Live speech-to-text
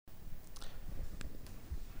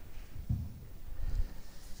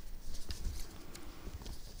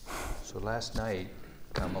So last night,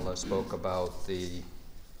 Kamala spoke about the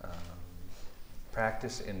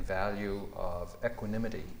practice and value of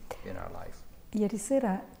equanimity in our life. Ieri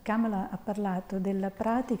sera Kamala ha parlato della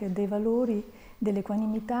pratica e dei valori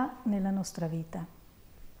dell'equanimità nella nostra vita.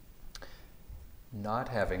 Not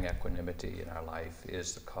having equanimity in our life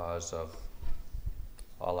is the cause of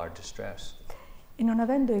all our distress. E non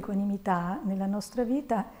avendo equanimità nella nostra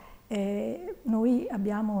vita, noi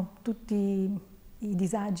abbiamo tutti i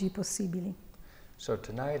disagi possibili. So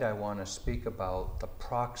tonight I want to speak about the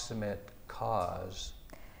proximate cause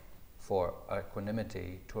for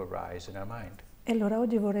equanimity to arise in our mind. E allora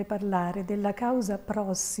oggi vorrei parlare della causa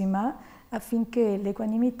prossima affinché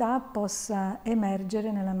l'equanimità possa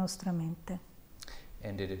emergere nella nostra mente.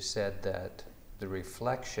 And it is said that the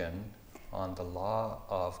reflection on the law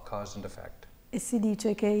of cause and effect, E si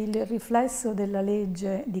dice che il riflesso della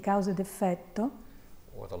legge di causa ed effetto,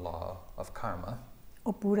 or the law of karma,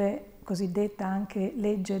 oppure cosiddetta anche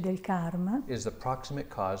legge del karma, is the proximate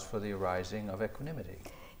cause for the arising of equanimity.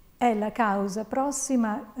 è la causa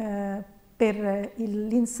prossima per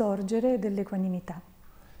l'insorgere dell'equanimità.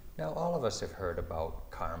 Now all of us have heard about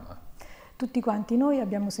karma, Tutti quanti noi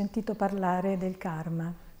abbiamo sentito parlare del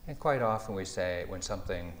karma and quite often we say when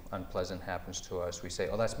something unpleasant happens to us, we say,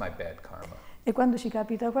 oh, that's my bad karma. e quando ci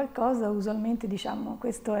capita qualcosa usualmente diciamo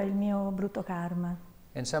questo è il mio brutto karma.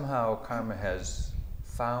 And somehow karma has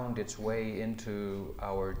found its way into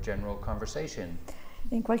our general conversation.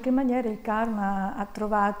 In qualche maniera il karma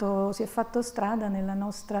si è fatto strada nella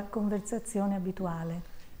nostra conversazione abituale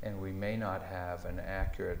And we may not have an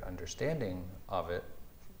accurate understanding of it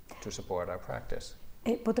to support our practice.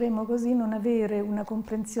 e potremmo così non avere una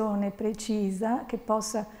comprensione precisa che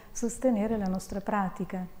possa sostenere la nostra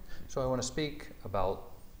pratica. So I want to speak about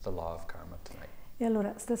the law of karma tonight. E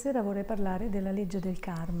allora stasera vorrei parlare della legge del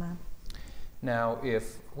karma. Now,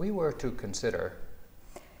 if we were to consider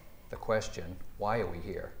the question, why are we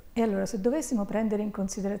here? E allora se dovessimo prendere in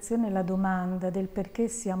considerazione la domanda del perché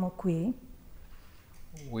siamo qui,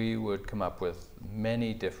 We would come up with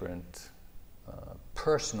many different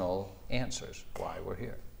personal answers why we're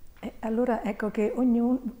here. allora ecco che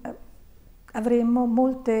avremmo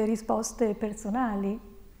molte risposte personali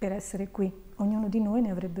per essere qui. Ognuno di noi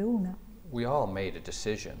ne avrebbe una. We all made a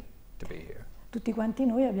decision to be here. Tutti quanti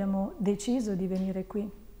noi abbiamo deciso di venire qui.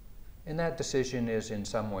 And that decision is in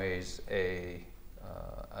some ways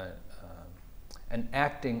an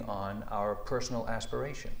acting on our personal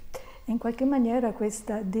aspiration. In qualche maniera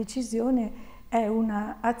questa decisione è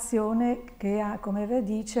un'azione che ha come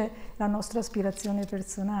radice la nostra aspirazione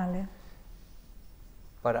personale.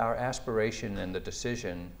 But our aspiration and the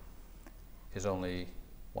decision is only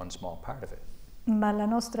one small part of it. Ma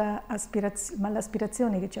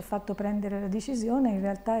l'aspirazione che ci ha fatto prendere la decisione in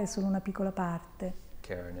realtà è solo una piccola parte.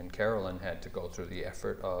 Karen and Carolyn had to go through the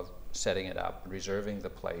effort of setting it up, reserving the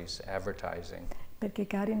place, advertising. Perché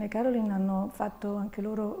Karin e Caroline hanno fatto anche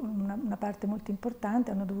loro una parte molto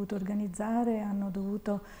importante, hanno dovuto organizzare, hanno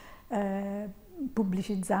dovuto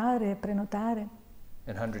pubblicizzare, prenotare.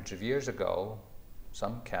 And hundreds of years ago,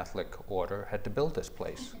 some Catholic order had to build this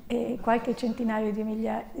place. E qualche centinaio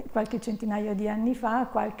di anni fa,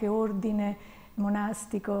 qualche ordine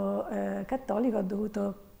monastico cattolico ha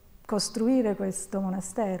dovuto costruire questo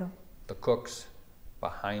monastero. The cooks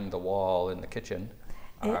behind the wall in the kitchen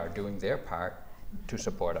are doing their part to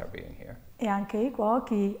support our being here. E anche i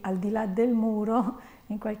cuochi, al di là del muro,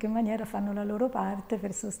 in qualche maniera fanno la loro parte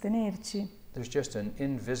per sostenerci. There's just an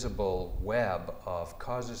invisible web of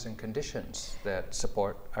causes and conditions that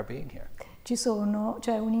support our being here.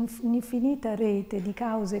 C'è un'infinita rete di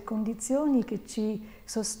cause e condizioni che ci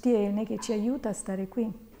sostiene, che ci aiuta a stare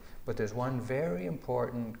qui. But there's one very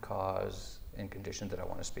important cause and condition that I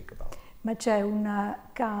want to speak about. Ma c'è una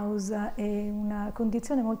causa e una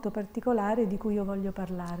condizione molto particolare di cui io voglio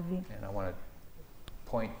parlarvi. And I want to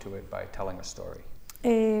point to it by telling a story.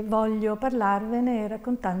 E voglio parlarvene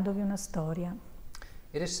raccontandovi una storia.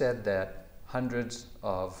 It is said that hundreds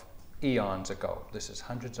of eons ago, this is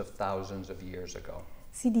hundreds of thousands of years ago,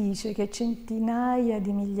 Si dice che centinaia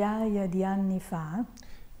di migliaia di anni fa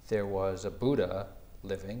there was a Buddha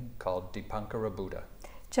living called Dipankara Buddha.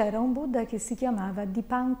 c'era un Buddha che si chiamava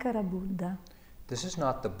Dipankara Buddha. This is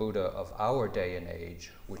not the Buddha of our day and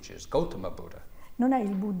age, which is Gautama Buddha. Non è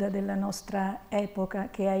il Buddha della nostra epoca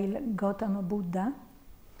che è il Gautama Buddha,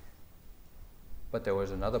 But there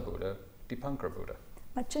was another Buddha, Dipankara Buddha.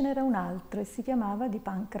 ma ce n'era un altro e si chiamava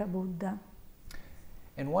Dipankara Buddha.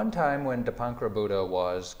 And one time when Dipankara Buddha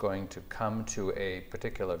was going to come to a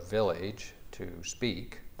particular village to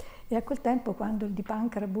speak, E a quel tempo, quando il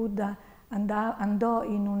Dipankara Buddha andò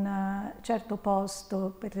in un certo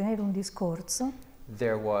posto per tenere un discorso,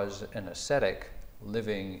 there was an ascetic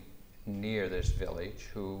living near this village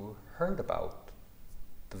who heard about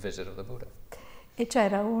the visit of the Buddha. e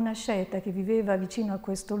c'era una asceta che viveva vicino a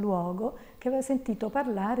questo luogo che aveva sentito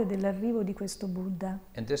parlare dell'arrivo di questo Buddha.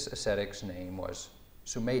 And this ascetic's name was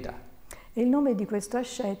Sumedha. E il nome di questo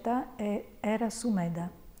asceta era Sumedha.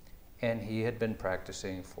 And he had been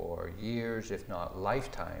practicing for years, if not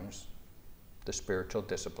lifetimes, the spiritual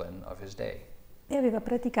discipline of his day. E aveva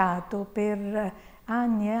praticato per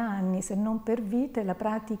anni e anni, se non per vite, la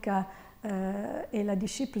pratica e la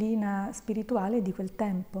disciplina spirituale di quel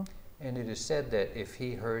tempo. And it is said that if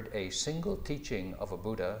he heard a single teaching of a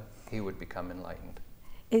Buddha, he would become enlightened.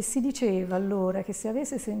 E si diceva allora che se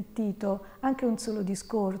avesse sentito anche un solo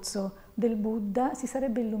discorso del Buddha si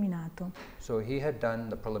sarebbe illuminato. So he had done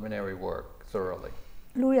the preliminary work thoroughly.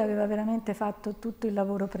 Lui aveva veramente fatto tutto il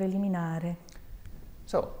lavoro preliminare.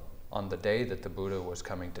 So, on the day that the Buddha was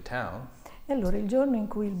coming to town, E allora il giorno in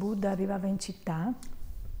cui il Buddha arrivava in città,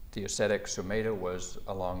 the ascetic Sumedha was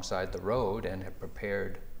alongside the road and had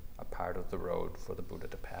prepared a part of the road for the Buddha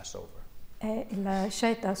to pass over. e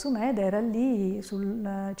l'asceta Sumedha era lì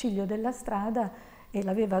sul ciglio della strada e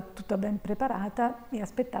l'aveva tutta ben preparata e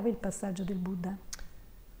aspettava il passaggio del Buddha.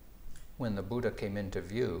 When the Buddha came into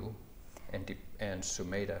view and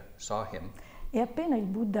Sumedha saw him, E appena il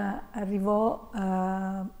Buddha arrivò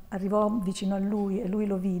vicino a lui e lui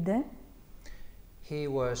lo vide, he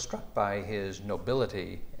was struck by his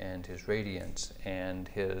nobility and his radiance and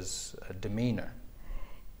his demeanor.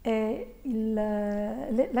 e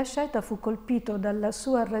l'asceta fu colpito dalla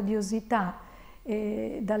sua radiosità,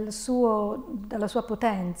 e dalla sua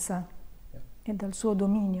potenza e dal suo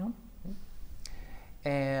dominio.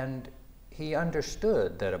 And he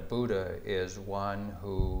understood that a Buddha is one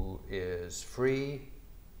who is free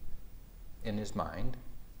in his mind,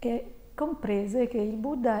 E comprese che il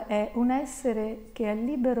Buddha è un essere che è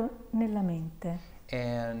libero nella mente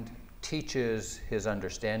and teaches his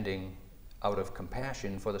understanding out of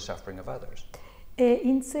compassion for the suffering of others. e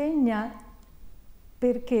insegna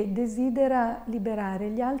perché desidera liberare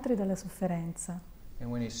gli altri dalla sofferenza. And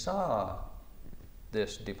when he saw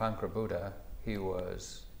this Dipankara Buddha, he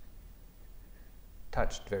was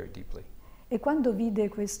touched very deeply. E quando vide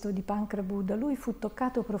questo Dipankara Buddha, lui fu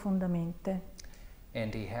toccato profondamente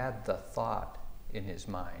And he had the thought in his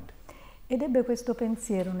mind, ed ebbe questo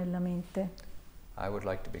pensiero nella mente: I would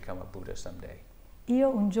like to become a Buddha someday. io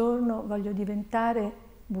un giorno voglio diventare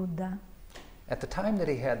Buddha. At the time that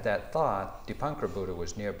he had that thought, Dipankara Buddha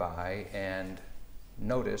was nearby and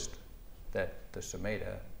noticed that the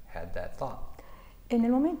Sumedha had that thought. E nel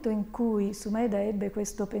momento in cui Sumedha ebbe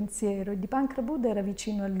questo pensiero, il Dipankara Buddha era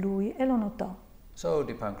vicino a lui e lo notò. So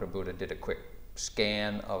Dipankara Buddha did a quick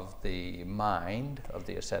scan of the mind of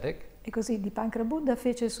the ascetic, E così Dipankara Buddha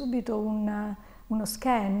fece subito uno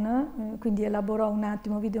scan, quindi elaborò un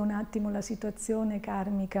attimo, vide un attimo la situazione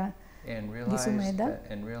karmica and di Sumedha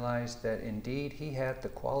realized that indeed he had the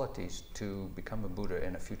qualities to become a Buddha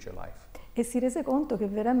in a future life. e si rese conto che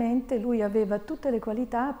veramente lui aveva tutte le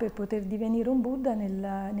qualità per poter divenire un Buddha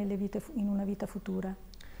in una vita futura.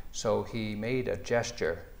 So he made a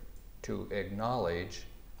gesture to acknowledge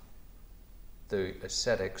the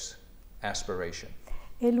ascetic's aspiration.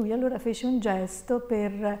 E lui allora fece un gesto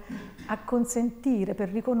per acconsentire, per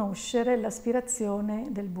riconoscere l'aspirazione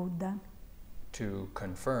del Buddha, To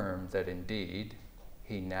confirm that indeed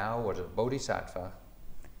he now was a bodhisattva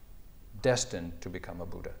destined to become a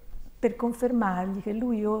Buddha. per confermargli che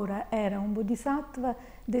lui ora era un bodhisattva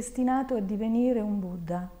destinato a divenire un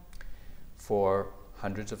Buddha. For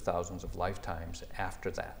hundreds of thousands of lifetimes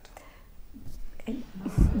after that. E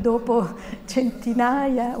dopo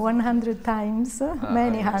centinaia, 100 times,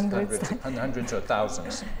 many hundreds, Hundreds or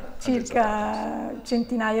thousands. circa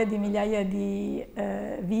centinaia di migliaia di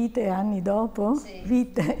vite, anni dopo, Sì.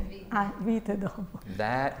 vite dopo.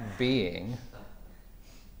 That being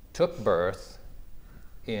took birth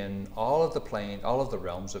in all of the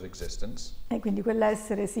realms of existence E quindi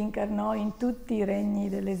quell'essere si incarnò in tutti i regni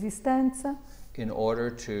dell'esistenza in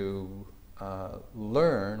order to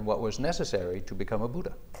learn what was necessary to become a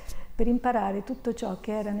Buddha per imparare tutto ciò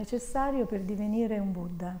che era necessario per divenire un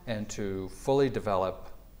Buddha and to fully develop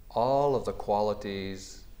all of the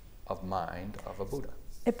qualities of mind of a Buddha.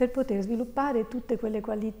 e per poter sviluppare tutte quelle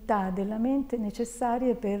qualità della mente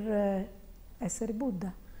necessarie per essere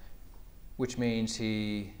Buddha. Which means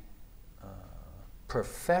he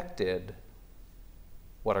perfected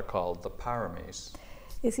what are called the paramis.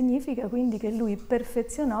 E significa quindi che lui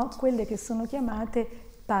perfezionò quelle che sono chiamate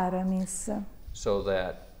paramis, So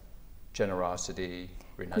that generosity,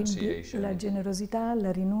 Quindi renunciation, la generosità,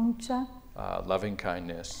 la rinuncia, loving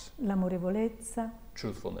kindness, l'amorevolezza,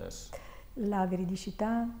 truthfulness, la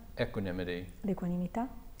veridicità, equanimity, l'equanimità,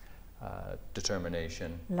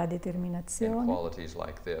 determination, la and determinazione qualities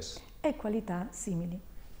like this e qualità simili.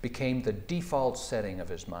 became the default setting of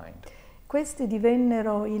his mind. Queste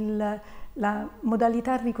divennero la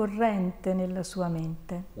modalità ricorrente nella sua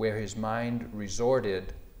mente, Where his mind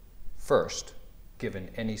resorted first, given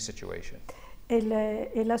any situation.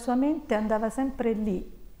 e la sua mente andava sempre lì,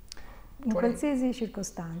 in 20 qualsiasi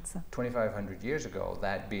circostanza. 2,500 years ago,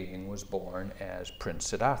 that being was born as Prince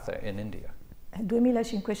Siddhartha in India.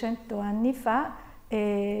 2500 anni fa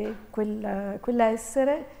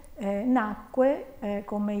quell'essere nacque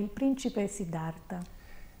come il principe Siddhartha.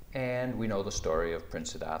 And we know the story of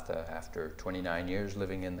Prince Siddhartha after 29 years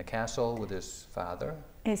living in the castle with his father.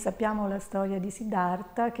 E sappiamo la storia di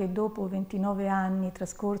Siddhartha che dopo 29 anni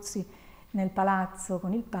trascorsi nel palazzo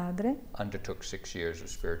con il padre, Undertook 6 years of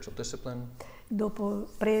spiritual discipline. dopo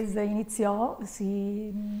iniziò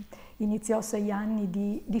 6 anni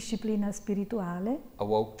di disciplina spirituale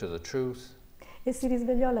Awoke to the truth. e si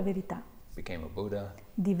risvegliò alla verità. Became a Buddha.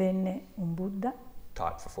 Divenne un Buddha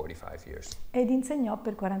Taught for 45 years. ed insegnò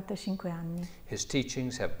per 45 anni. His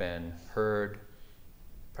teachings have been heard,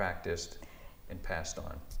 practiced, and passed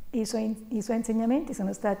on I suoi insegnamenti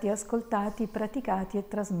sono stati ascoltati, praticati e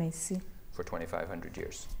trasmessi for 2,500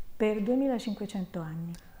 years per 2500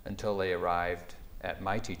 anni, until they arrived at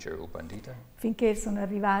my teacher, Upandita, finché sono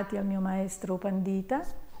arrivati al mio maestro Pandita,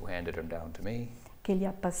 who handed them down to me. che li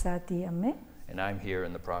ha passati a me, And I'm here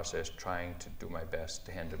in the process trying to do my best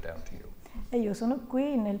to hand them down to you. e io sono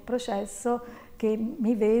qui nel processo che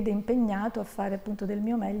mi vede impegnato a fare appunto del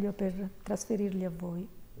mio meglio per trasferirli a voi.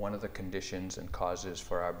 One of the conditions and causes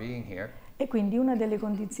for our being here E quindi una delle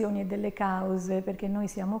condizioni e delle cause perché noi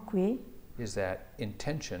siamo qui is that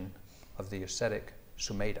intention of the ascetic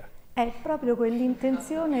Sumedha. è proprio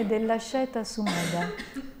quell'intenzione dell'asceta Sumedha.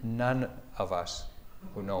 None of us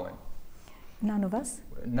who know him, None of us?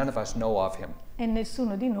 none of us know of him. E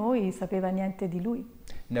nessuno di noi sapeva niente di lui.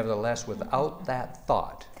 Nevertheless, without that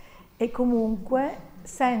thought, E comunque,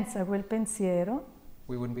 senza quel pensiero,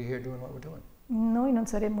 we wouldn't be here doing what we're doing. noi non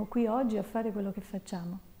saremmo qui oggi a fare quello che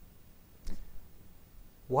facciamo.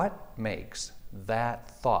 What makes that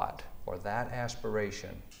thought or that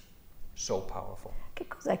aspiration so powerful? Che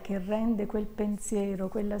cos'è che rende quel pensiero,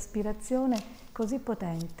 quell'aspirazione così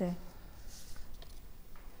potente?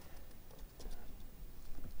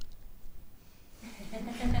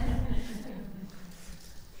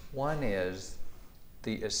 One is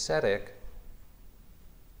the ascetic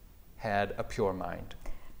had a pure mind.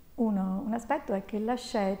 Un aspetto è che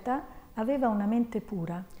l'asceta aveva una mente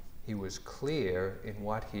pura. He was clear in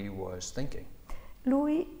what he was thinking.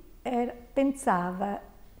 Lui pensava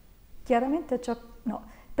chiaramente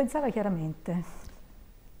pensava chiaramente.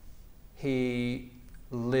 He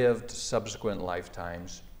lived subsequent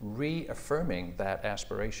lifetimes reaffirming that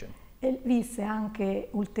aspiration. E visse anche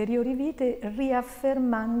ulteriori vite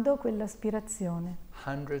riaffermando quell'aspirazione.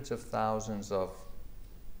 Hundreds of thousands of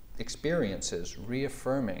experiences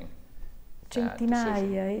reaffirming that decision.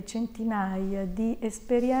 Centinaia e centinaia di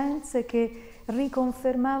esperienze che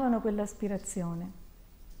riconfermavano quell'aspirazione.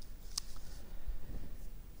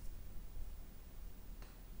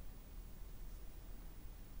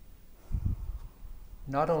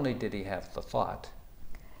 Not only did he have the thought,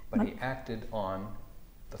 but he acted on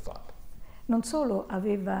the thought. Non solo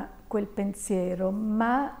aveva quel pensiero,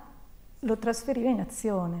 ma lo trasferiva in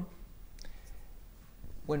azione.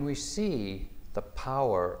 When we see the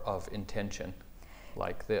power of intention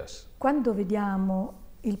like this, Quando vediamo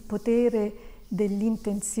il potere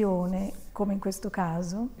dell'intenzione, come in questo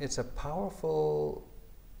caso, it's a powerful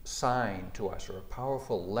sign to us or a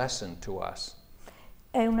powerful lesson to us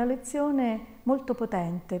è una lezione molto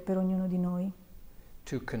potente per ognuno di noi,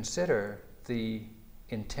 to consider the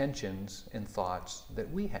intentions and thoughts that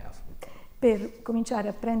we have. per cominciare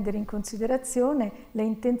a prendere in considerazione le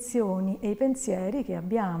intenzioni e i pensieri che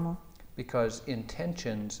abbiamo, Because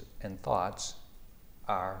intentions and thoughts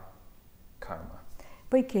are karma.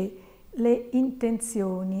 poiché le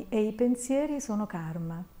intenzioni e i pensieri sono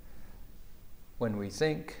karma. When we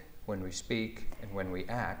think, when we speak, and when we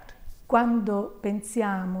act, Quando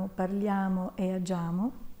pensiamo, parliamo e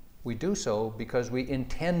agiamo, we do so because we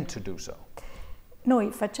intend to do so.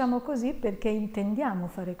 noi facciamo così perché intendiamo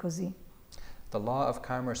fare così. The law of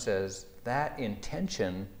karma says that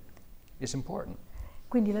intention is important.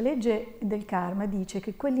 Quindi la legge del karma dice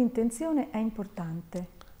che quell'intenzione è importante.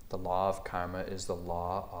 The law of karma is the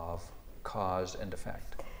law of cause and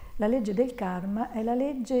effect. La legge del karma è la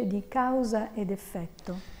legge di causa ed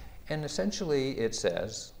effetto. And essentially it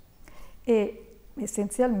says, E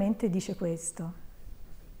essenzialmente dice questo.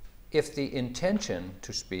 if the intention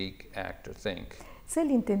to speak, act, or think Se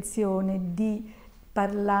l'intenzione di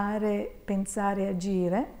parlare, pensare,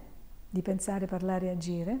 agire, di pensare, parlare,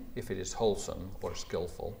 agire, if it is wholesome or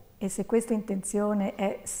skillful, e se questa intenzione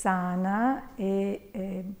è sana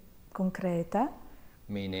e concreta,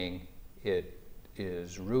 meaning it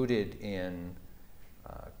is rooted in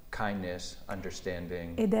kindness,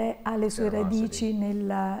 understanding, ed ha le sue generosity. radici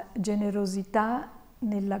nella generosità,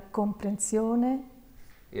 nella comprensione,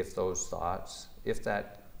 If those thoughts, if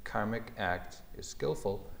that karmic act is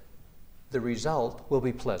skillful, the result will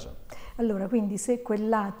be pleasant. allora quindi se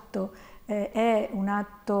quell'atto è un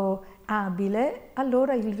atto abile,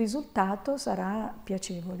 allora il risultato sarà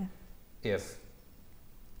piacevole. If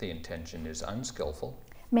the intention is unskillful,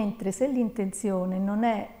 Mentre se l'intenzione non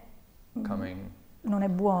è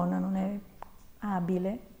buona, non è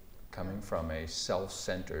abile, coming from a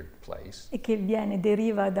self-centered place, e che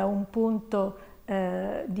deriva da un punto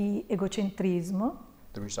di egocentrismo,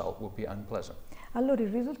 the result will be unpleasant. allora il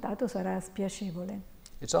risultato sarà spiacevole.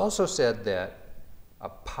 It's also said that a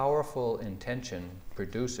powerful intention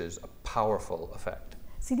produces a powerful effect.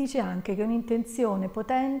 Si dice anche che un'intenzione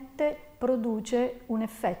potente produce un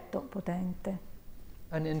effetto potente.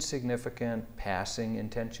 An insignificant passing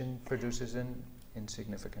intention produces an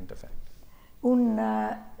insignificant effect.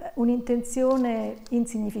 Un'intenzione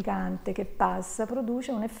insignificante che passa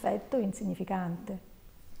produce un effetto insignificante.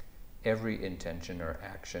 Every intention or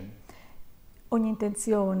action Ogni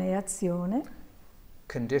intenzione e azione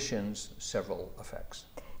conditions several effects.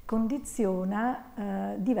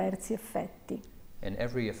 condiziona diversi effetti, And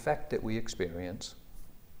every effect that we experience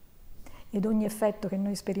ed ogni effetto che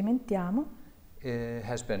noi sperimentiamo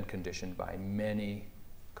has been conditioned by many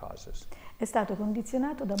causes. è stato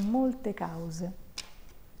condizionato da molte cause,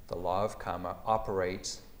 The law of Kamma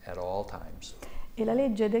operates at all times, e la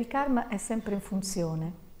legge del karma è sempre in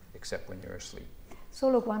funzione, except when you're asleep.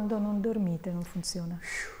 solo quando non dormite non funziona.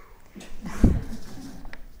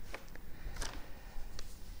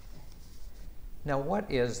 Now, what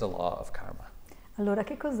is the law of Kamma? Allora,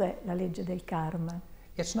 che cos'è la legge del karma?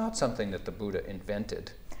 It's not something that the Buddha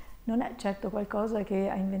invented Non è certo qualcosa che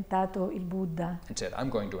ha inventato il Buddha. and said, I'm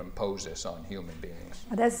going to impose this on human beings.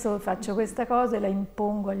 Adesso faccio questa cosa e la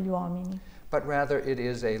impongo agli uomini. But rather, it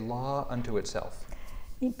is a law unto itself.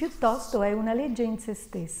 Piuttosto è una legge in se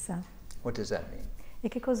stessa. What does that mean? E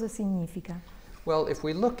che cosa significa? Well, if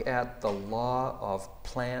we look at the law of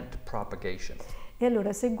plant propagation, E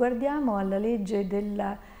allora, se guardiamo alla legge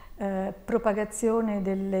della propagazione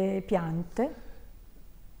delle piante,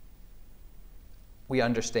 we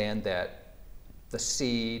understand that the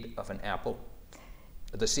seed of an apple,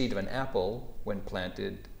 when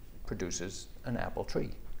planted, produces an apple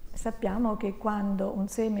tree. sappiamo che quando un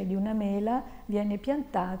seme di una mela viene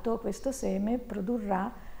piantato, questo seme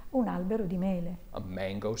produrrà un albero di mele. A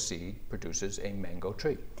mango seed produces a mango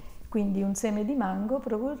tree. Quindi un seme di mango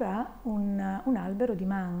produrrà un albero di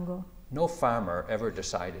mango. No farmer ever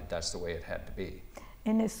decided that's the way it had to be.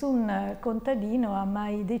 E nessun contadino ha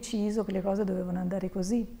mai deciso che le cose dovevano andare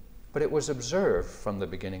così. But it was observed from the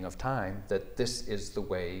beginning of time that this is the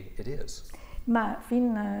way it is. Ma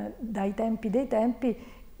fin dai tempi dei tempi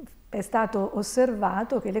è stato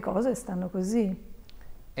osservato che le cose stanno così.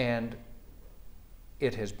 And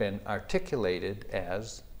it has been articulated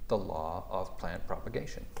as the law of plant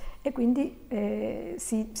propagation. E quindi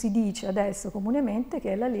si dice adesso comunemente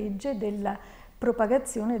che è la legge della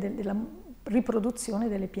propagazione, della riproduzione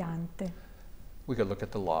delle piante. We could look at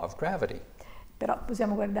the law of gravity. Però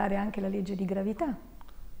possiamo guardare anche la legge di gravità.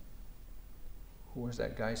 Who was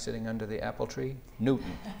that guy sitting under the apple tree?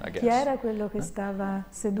 Newton, I guess. Chi era quello che stava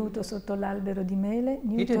seduto sotto l'albero di mele?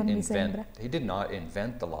 Newton, mi sembra. He did not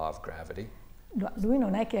invent the law of gravity. No, lui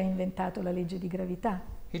non è che ha inventato la legge di gravità.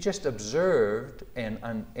 He just observed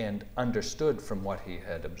and understood from what he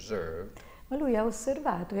had observed Ma lui ha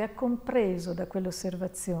osservato e ha compreso da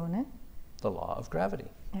quell'osservazione, the law of gravity.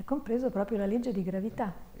 e ha compreso proprio la legge di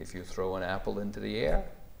gravità. If you throw an apple into the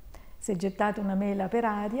air, Se gettate una mela per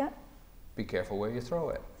aria, be careful where you throw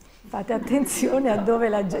it. fate attenzione a dove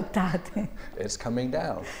la gettate, It's coming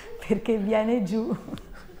down. perché viene giù.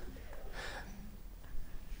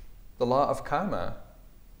 The law of karma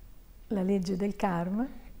La legge del karma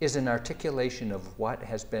is an articulation of what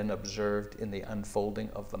has been observed in the unfolding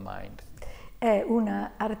of the mind. è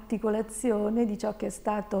una articolazione di ciò che è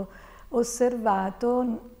stato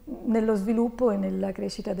osservato nello sviluppo e nella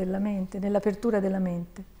crescita della mente, nell'apertura della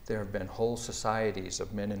mente. There have been whole societies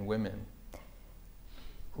of men and women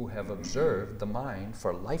who have observed the mind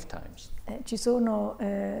for lifetimes. Ci sono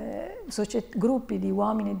gruppi di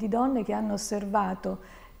uomini e di donne che hanno osservato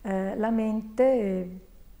la mente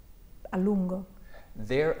a lungo.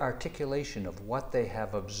 Their articulation of what they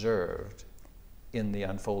have observed in the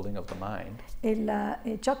unfolding of the mind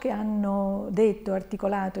E ciò che hanno detto,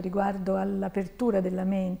 articolato riguardo all'apertura della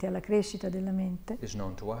mente, alla crescita della mente, is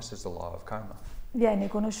known to us as the law of karma. viene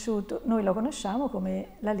conosciuto, noi lo conosciamo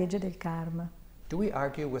come la legge del karma. Do we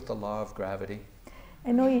argue with the law of gravity?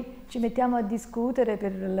 E noi ci mettiamo a discutere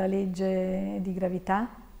per la legge di gravità?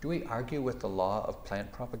 Do we argue with the law of plant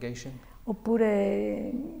propagation?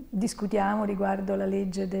 Oppure discutiamo riguardo la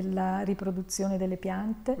legge della riproduzione delle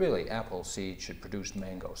piante? Really, apple seed should produce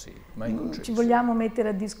mango trees. Ci vogliamo mettere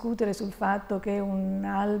a discutere sul fatto che un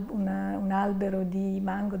albero di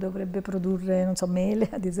mango dovrebbe produrre, non so, mele,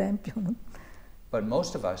 ad esempio? No? But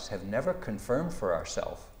most of us have never confirmed for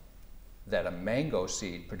ourselves that a mango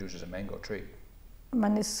seed produces a mango tree. Ma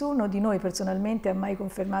nessuno di noi personalmente ha mai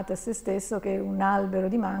confermato a se stesso che un albero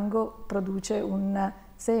di mango produce un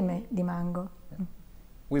seme di mango.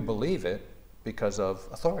 We believe it because of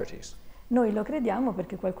authorities. Noi lo crediamo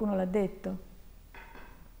perché qualcuno l'ha detto.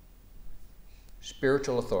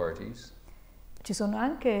 Spiritual authorities Ci sono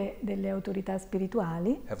anche delle autorità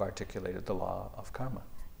spirituali, have articulated the law of karma.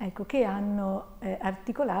 ecco, che hanno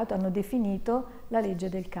articolato, hanno definito la legge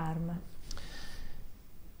del karma.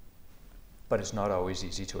 But it's not always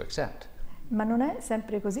easy to accept. Ma non è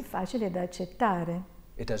sempre così facile da accettare,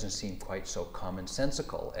 It doesn't seem quite so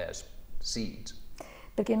commonsensical as seeds.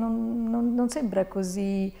 perché non sembra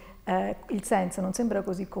così, il senso non sembra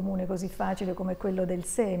così comune, così facile come quello del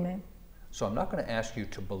seme. So I'm not going to ask you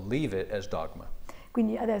to believe it as dogma,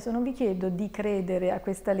 Quindi adesso non vi chiedo di credere a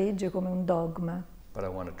questa legge come un dogma, but I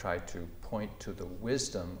want to try to point to the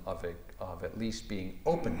wisdom of at least being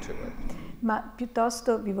open to it. ma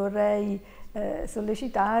piuttosto vi vorrei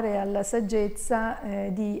sollecitare alla saggezza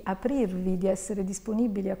di aprirvi, di essere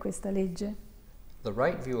disponibili a questa legge. The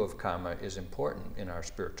right view of karma is important in our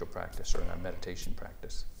spiritual practice or in our meditation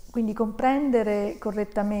practice. Quindi comprendere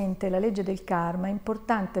correttamente la legge del karma è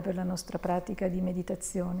importante per la nostra pratica di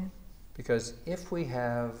meditazione, Because if we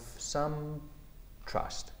have some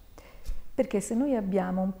trust, perché se noi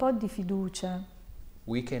abbiamo un po' di fiducia,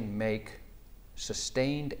 we can make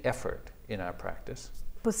sustained effort in our practice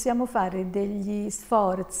possiamo fare degli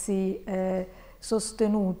sforzi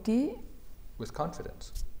sostenuti, with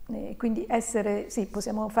confidence. quindi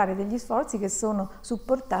possiamo fare degli sforzi che sono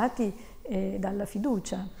supportati dalla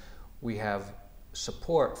fiducia. We have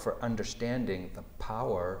support for understanding the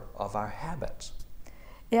power of our habits.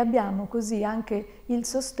 E abbiamo così anche il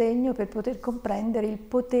sostegno per poter comprendere il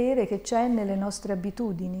potere che c'è nelle nostre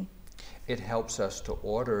abitudini. It helps us to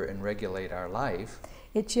order and regulate our life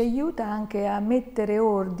E ci aiuta anche a mettere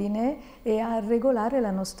ordine e a regolare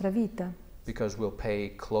la nostra vita, because we'll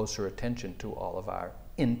pay closer attention to all of our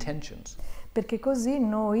intentions. perché così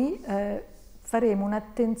noi faremo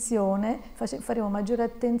faremo maggiore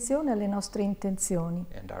attenzione alle nostre intenzioni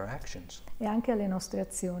And our actions. e anche alle nostre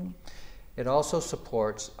azioni. It also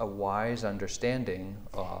supports a wise understanding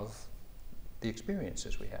of the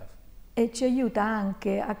experiences we have. E ci aiuta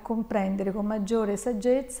anche a comprendere con maggiore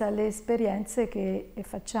saggezza le esperienze che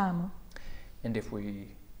facciamo. And if we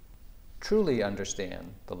truly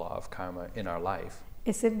understand the law of karma in our life,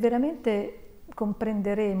 E se veramente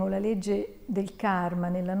comprenderemo la legge del karma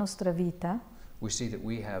nella nostra vita, we see that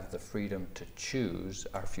we have the freedom to choose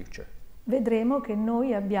our future. vedremo che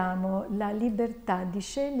noi abbiamo la libertà di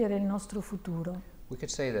scegliere il nostro futuro. We could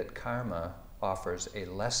say that karma offers a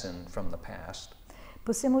lesson from the past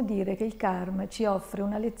Possiamo dire che il karma ci offre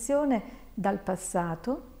una lezione dal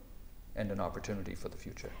passato and an opportunity for the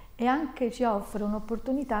future. e anche ci offre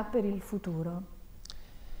un'opportunità per il futuro.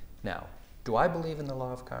 Now, do I believe in the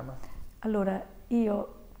law of karma? Allora,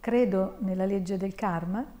 io credo nella legge del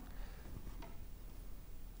karma,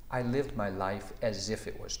 I lived my life as if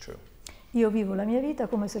it was true. io vivo la mia vita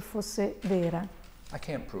come se fosse vera, I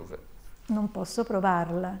can't prove it. non posso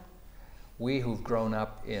provarla. We who've grown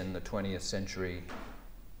up in the 20th century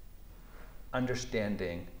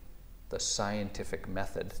understanding the scientific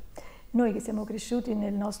method Noi che siamo cresciuti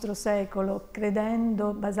nel nostro secolo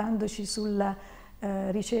credendo, basandoci sulla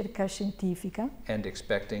ricerca scientifica and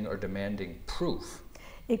expecting or demanding proof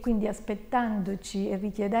e quindi aspettandoci e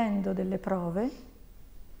richiedendo delle prove,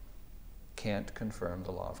 can't confirm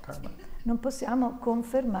the law of karma. non possiamo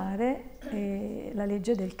confermare la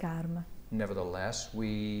legge del karma. Nevertheless,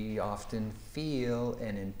 we often feel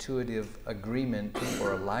an intuitive agreement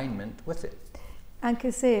or alignment with it.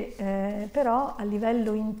 Anche se però a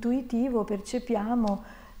livello intuitivo percepiamo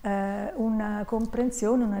una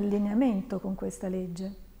comprensione, un allineamento con questa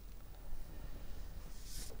legge.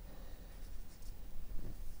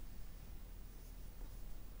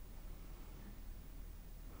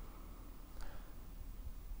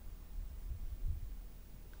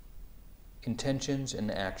 Intentions and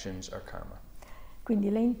actions are karma. Quindi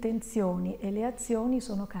le intenzioni e le azioni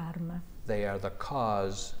sono karma. They are the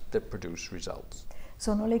cause that produce results.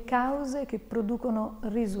 Sono le cause che producono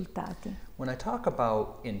risultati. When I talk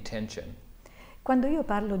about intention, Quando io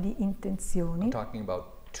parlo di intenzioni, I'm talking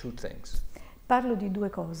about two things. parlo di due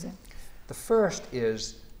cose. The first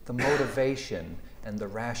is the motivation and the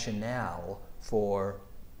rationale for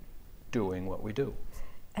doing what we do.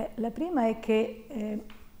 La prima è che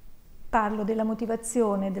parlo della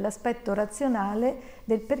motivazione, dell'aspetto razionale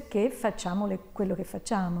del perché facciamo quello che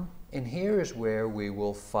facciamo. And here is where we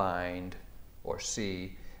will find or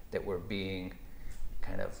see that we're being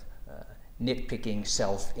kind of nitpicking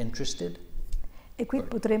self-interested. E qui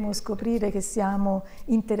potremo scoprire che siamo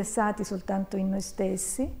interessati soltanto in noi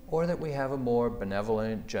stessi, Or that we have a more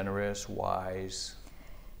benevolent, generous, wise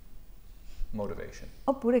motivation.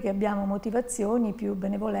 oppure che abbiamo motivazioni più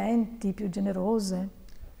benevolenti, più generose.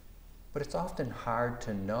 But it's often hard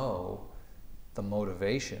to know the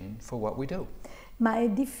motivation for what we do. Ma è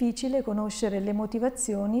difficile conoscere le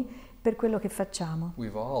motivazioni per quello che facciamo.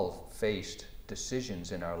 We've all faced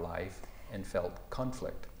decisions in our life and felt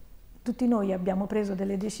conflict. Tutti noi abbiamo preso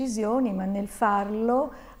delle decisioni, ma nel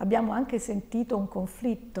farlo abbiamo anche sentito un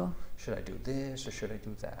conflitto. Should I do this or should I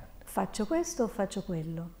do that? Faccio questo o faccio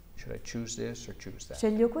quello? Should I choose this or choose that?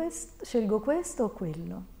 Scelgo questo o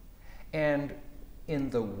quello? And in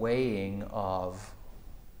the weighing of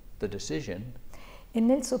the decision, E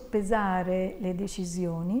nel soppesare le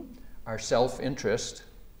decisioni, our self-interest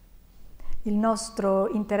il nostro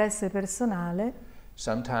interesse personale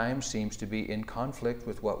sometimes seems to be in conflict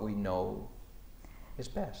with what we know is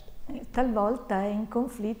best. talvolta è in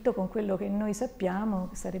conflitto con quello che noi sappiamo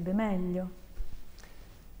che sarebbe meglio.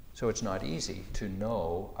 So it's not easy to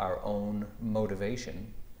know our own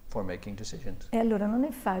motivation for making decisions. E allora non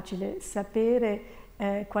è facile sapere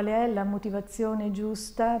qual è la motivazione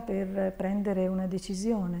giusta per prendere una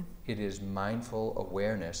decisione. It is mindful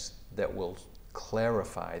awareness that will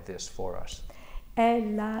clarify this for us. È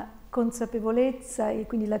la consapevolezza e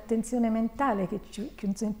quindi l'attenzione mentale che ci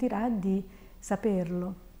consentirà di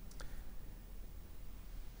saperlo.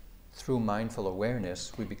 Through mindful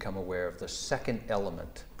awareness, we become aware of the second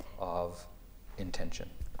element of intention.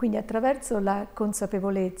 Quindi attraverso la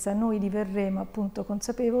consapevolezza noi diverremo appunto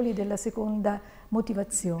consapevoli della seconda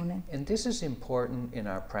motivazione. And this is important in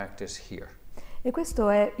our practice here. E questo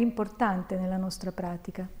è importante nella nostra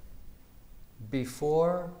pratica.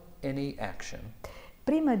 Before any action,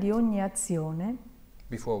 Prima di ogni azione,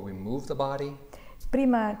 before we move the body,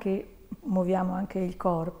 prima che muoviamo anche il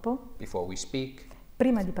corpo, before we speak,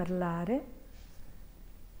 prima di parlare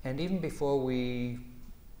and even before we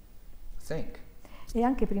think, e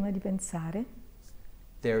anche prima di pensare,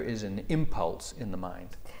 there is an impulse in the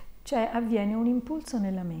mind. cioè avviene un impulso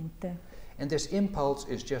nella mente. And this impulse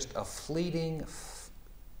is just a fleeting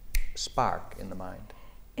spark in the mind.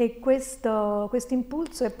 E questo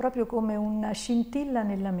impulso è proprio come una scintilla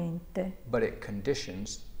nella mente, But it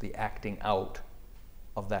conditions the acting out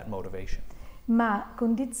of that motivation. ma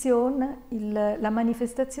condiziona la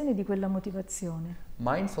manifestazione di quella motivazione.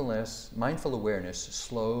 Mindful awareness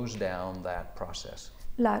slows down that process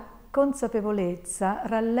La consapevolezza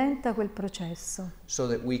rallenta quel processo, so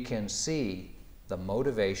that we can see the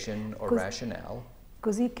motivation or rationale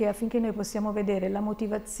così che affinché noi possiamo vedere la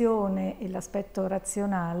motivazione e l'aspetto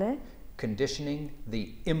razionale conditioning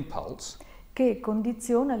the impulse che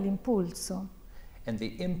condiziona l'impulso and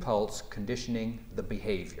the impulse conditioning the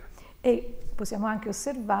behavior. e possiamo anche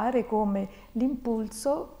osservare come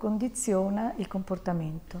l'impulso condiziona il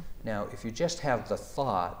comportamento. Now, if you just have the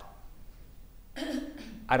thought,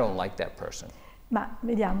 I don't like that person, Ma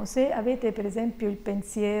vediamo, se avete per esempio il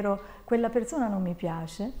pensiero quella persona non mi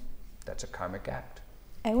piace, that's a karmic act.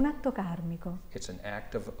 è un atto karmico, It's an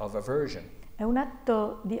act of aversion. è un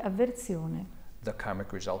atto di avversione The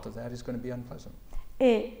karmic result of that is going to be unpleasant.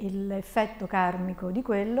 e l'effetto karmico di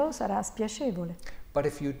quello sarà spiacevole. But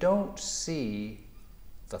if you don't see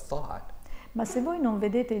the thought Ma se voi non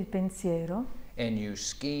vedete il pensiero and you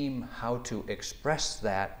scheme how to express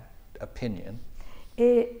that opinion,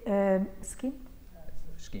 e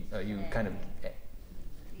you kind of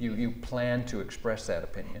you plan to express that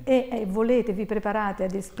opinion, volete, vi preparate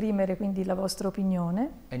ad esprimere quindi la vostra opinione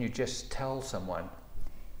and you just tell someone,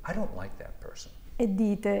 I don't like that person. e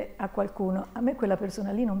dite a qualcuno, a me quella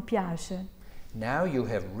persona lì non piace. Now you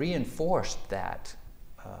have reinforced that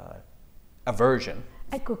aversion.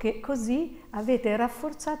 Ecco che così avete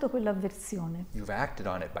rafforzato quell'avversione, You've acted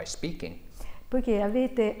on it by speaking. poiché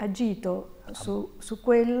avete agito su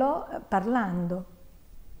quello parlando.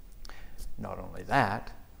 Not only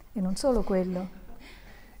that, E non solo quello.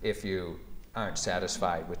 if you aren't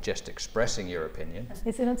satisfied with just expressing your opinion,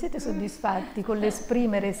 E se non siete soddisfatti con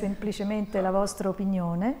l'esprimere semplicemente la vostra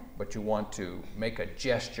opinione, but you want to make a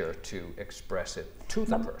gesture to express it to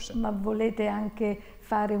the person, ma volete anche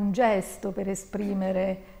fare un gesto per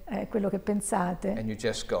esprimere quello che pensate, and you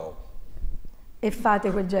just go, e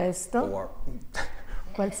fate quel gesto, or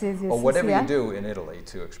qualsiasi or esso whatever you sia, do in Italy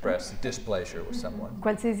to express displeasure with someone.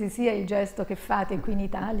 qualsiasi sia il gesto che fate qui in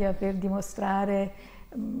Italia per dimostrare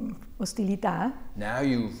ostilità, Now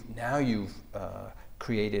you've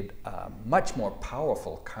created a much more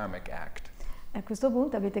powerful karmic act. a questo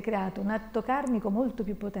punto avete creato un atto karmico molto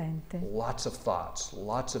più potente, Lots of thoughts,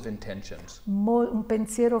 lots of intentions, un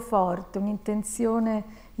pensiero forte, un'intenzione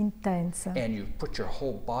intensa, and you've put your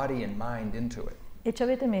whole body and mind into it. e ci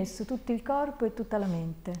avete messo tutto il corpo e tutta la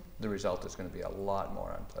mente, The result is going to be a lot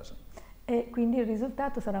more unpleasant. e quindi il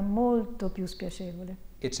risultato sarà molto più spiacevole.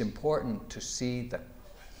 It's important to see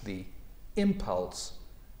the impulse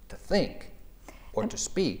to think or to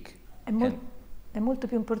speak È molto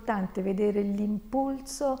più importante vedere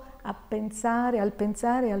l'impulso a pensare, al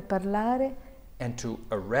pensare e al parlare, and to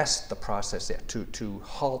arrest the process there, to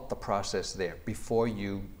halt the process there before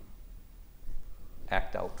you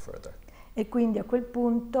act out further. e quindi a quel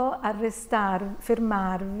punto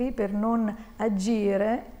fermarvi per non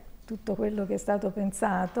agire tutto quello che è stato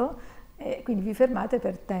pensato, e quindi vi fermate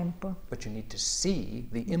per tempo. But you need to see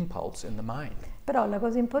the impulse in the mind. Però la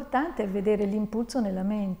cosa importante è vedere l'impulso nella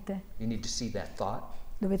mente. You need to see that thought,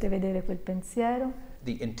 Dovete vedere quel pensiero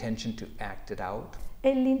the intention to act it out,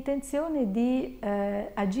 e l'intenzione di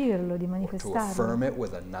agirlo, di or to manifestarlo. affirm it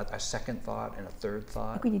with a second thought and a third E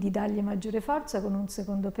thought, quindi di dargli maggiore forza con un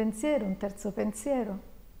secondo pensiero, un terzo pensiero.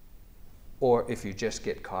 or if you just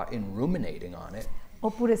get caught in ruminating on it,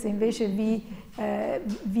 Oppure se invece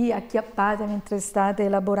vi acchiappate mentre state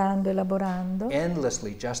elaborando,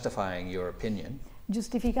 endlessly justifying your opinion,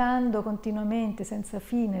 giustificando continuamente, senza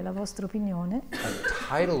fine, la vostra opinione,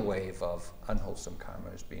 a tidal wave of unwholesome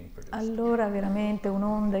karma is being produced. allora veramente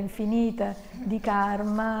un'onda infinita di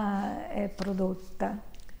karma è prodotta.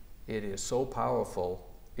 It is so powerful,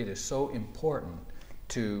 it is so important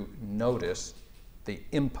to notice the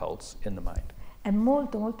impulse in the mind. È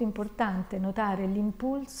molto molto importante notare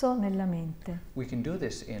l'impulso nella mente, We can do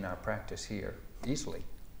this in our practice here easily.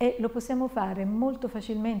 e lo possiamo fare molto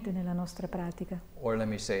facilmente nella nostra pratica. Or let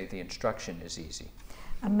me say, the instruction is easy.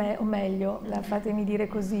 O meglio, fatemi dire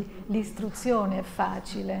così, l'istruzione è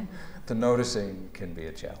facile, The noticing can be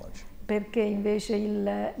a challenge. perché invece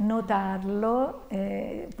il notarlo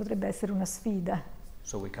potrebbe essere una sfida.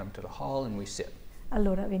 So we come to the hall and we sit.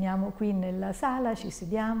 Allora veniamo qui nella sala, ci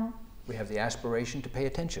sediamo We have the aspiration to pay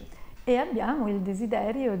attention. e abbiamo il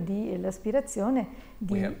desiderio e l'aspirazione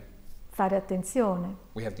di fare attenzione,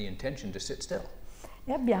 We have the intention to sit still.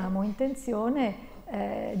 e abbiamo intenzione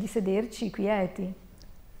di sederci quieti.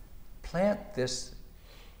 Plant this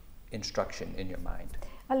instruction in your mind.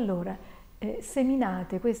 Allora,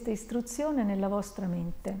 seminate questa istruzione nella vostra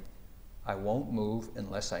mente. I won't move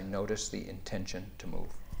unless I notice the intention to move.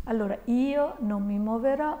 Allora, io non mi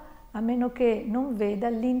muoverò a meno che non veda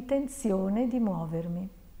l'intenzione di muovermi.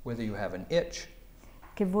 Whether you have an itch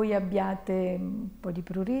Che voi abbiate un po' di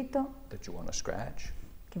prurito, that you want to scratch,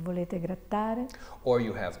 che volete grattare, or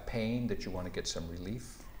you have pain that you want to get some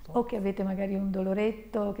relief, o che avete magari un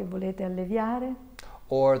doloretto che volete alleviare,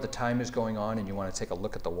 or the time is going on and you want to take a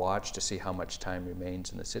look at the watch to see how much time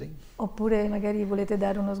remains in the sitting, oppure magari volete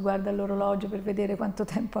dare uno sguardo all'orologio per vedere quanto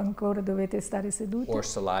tempo ancora dovete stare seduti, or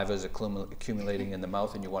saliva is accumulating in the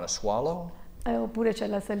mouth and you want to swallow. Oppure c'è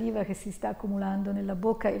la saliva che si sta accumulando nella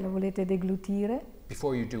bocca e la volete deglutire.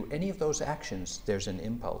 Before you do any of those actions, there's an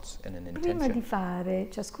impulse and an Prima di intention. fare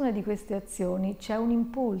ciascuna di queste azioni c'è un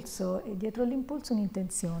impulso e dietro all'impulso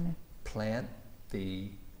un'intenzione. Plant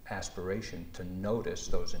the aspiration to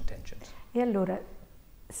notice those intentions. E allora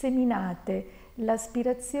seminate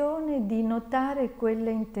l'aspirazione di notare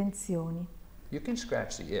quelle intenzioni. You can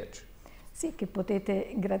scratch the itch. Sì, che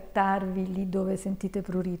potete grattarvi lì dove sentite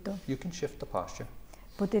prurito. You can shift the posture.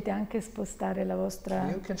 Potete anche spostare la vostra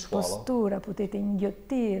You can swallow. postura, potete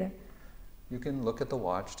inghiottire You can look at the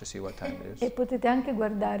watch to see what time it e is. potete anche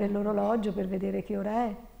guardare l'orologio per vedere che ora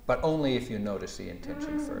è, But only if you notice the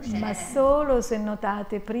intention first. ma solo se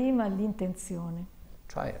notate prima l'intenzione.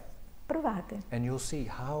 Try it. Provate And you'll see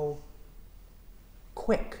how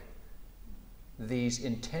quick these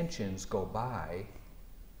intentions go by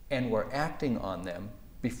and we're acting on them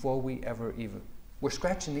before we ever even, we're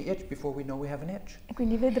scratching the itch before we know we have an itch. E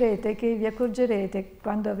quindi vedrete che vi accorgerete,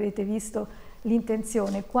 quando avete visto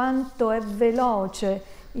l'intenzione, quanto è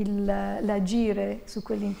veloce l'agire su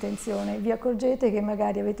quell'intenzione. Vi accorgete che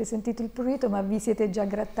magari avete sentito il prurito, ma vi siete già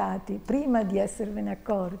grattati prima di esservene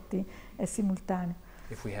accorti. È simultaneo.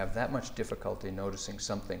 If we have that much difficulty noticing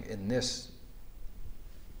something in this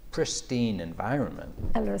pristine environment,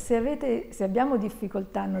 Allora, se abbiamo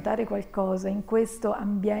difficoltà a notare qualcosa in questo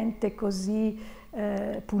ambiente così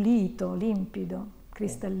pulito, limpido,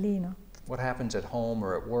 cristallino, what happens at home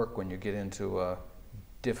or at work when you get into a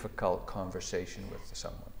difficult conversation with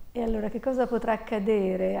someone? e allora che cosa potrà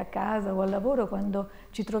accadere a casa o al lavoro quando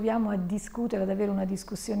ci troviamo a discutere, ad avere una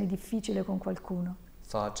discussione difficile con qualcuno?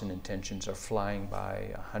 Thoughts and intentions are flying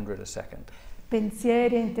by 100 a second.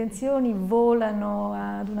 Pensieri e intenzioni volano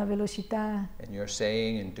ad una velocità And you're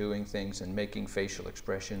saying and doing things and making facial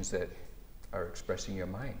expressions that are expressing your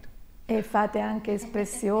mind. e fate anche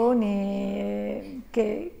espressioni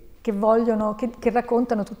che vogliono, che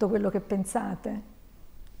raccontano tutto quello che pensate.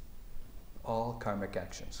 All karmic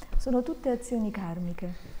actions. Sono tutte azioni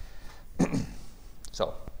karmiche.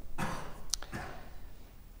 So,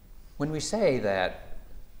 when we say that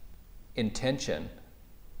intention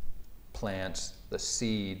plants the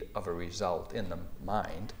seed of a result in the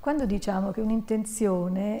mind, Quando diciamo che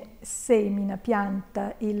un'intenzione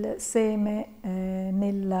pianta il seme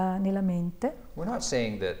nella mente, we're not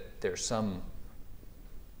saying that there's some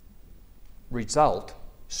result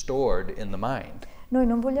stored in the mind noi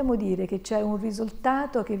non vogliamo dire che c'è un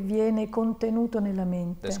risultato che viene contenuto nella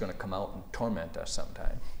mente that's going to come out and torment us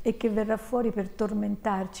sometime. e che verrà fuori per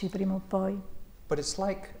tormentarci prima o poi, But it's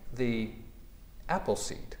like the apple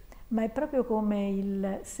seed. ma è proprio come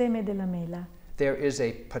il seme della mela. There is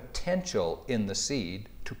a potential in the seed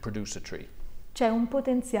to produce a tree. C'è un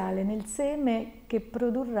potenziale nel seme che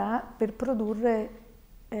produrrà per produrre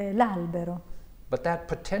l'albero, But that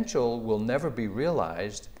potential will never be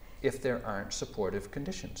realized if there aren't supportive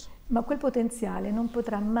conditions. ma quel potenziale non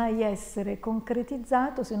potrà mai essere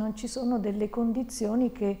concretizzato se non ci sono delle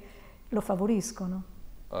condizioni che lo favoriscono.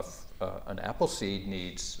 An apple seed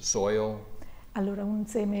needs soil, Allora un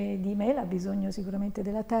seme di mela ha bisogno sicuramente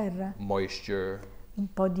della terra, moisture,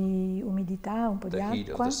 un po' di umidità, un po' di the heat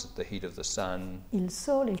acqua, the heat of the sun, il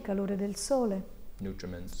sole, il calore del sole,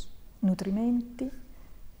 nutriments. nutrimenti.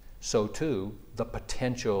 So too, the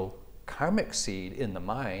potential karmic seed in the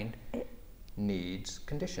mind needs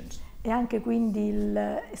conditions. E anche quindi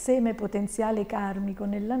il seme potenziale karmico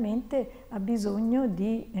nella mente ha bisogno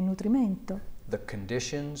di nutrimento. The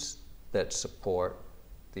conditions that support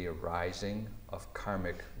the arising of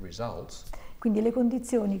karmic results Quindi le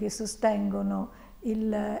condizioni che sostengono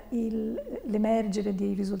l'emergere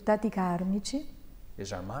di risultati karmici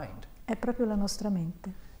is our mind. è proprio la nostra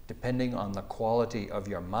mente. Depending on the quality of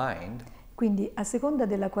your mind, Quindi a seconda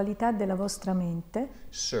della qualità della vostra mente,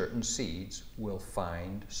 certain seeds will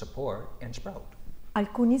find support and sprout.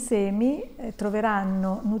 alcuni semi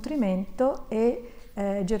troveranno nutrimento e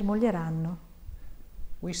germoglieranno.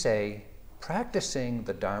 We say, practicing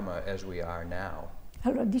the Dharma as we are now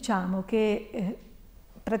Allora diciamo che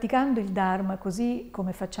praticando il Dharma così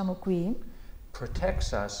come facciamo qui,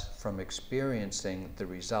 protects us from experiencing the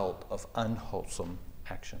result of unwholesome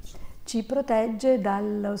actions. ci protegge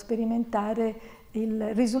dallo sperimentare,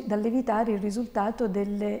 dall'evitare il risultato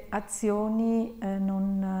delle azioni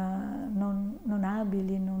non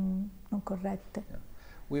abili, non corrette. Yeah.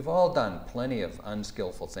 We've all done plenty of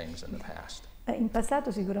unskillful things in the past. In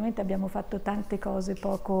passato sicuramente abbiamo fatto tante cose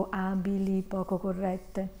poco abili, poco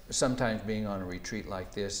corrette. Sometimes being on a retreat like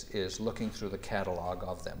this is looking through the catalog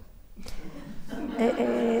of them.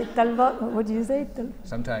 E talvolta, what did you say?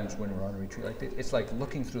 Sometimes when we're on a retreat like this, it's like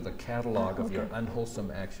looking through the catalog of your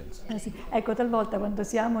unwholesome actions. Sì. Ecco, talvolta quando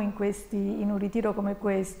siamo in un ritiro come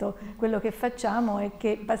questo, quello che facciamo è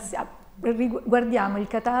che guardiamo il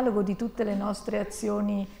catalogo di tutte le nostre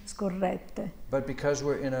azioni scorrette. But because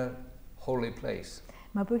we're in a holy place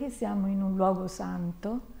Ma poiché siamo in un luogo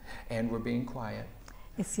santo and we're being quiet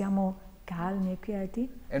e siamo calmi e quieti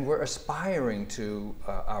and we're aspiring to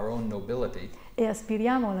our own nobility, e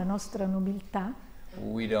aspiriamo alla nostra nobiltà,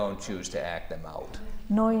 we don't choose to act them out.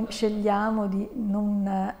 noi scegliamo di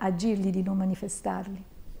non agirli, di non manifestarli.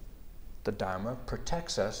 The Dharma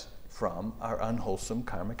protects us from our unwholesome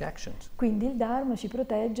karmic actions. Quindi il Dharma ci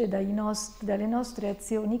protegge dalle nostre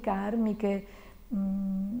azioni karmiche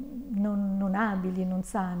non abili, non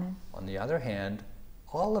sane. On the other hand,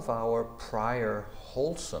 all of our prior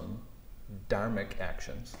wholesome dharmic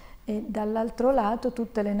actions E dall'altro lato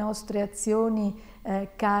tutte le nostre azioni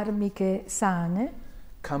karmiche sane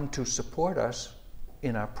come to support us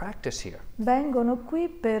in our practice here. Vengono qui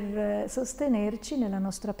per sostenerci nella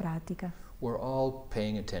nostra pratica. We're all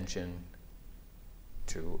paying attention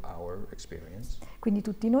to our experience. Quindi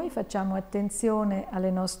tutti noi facciamo attenzione alle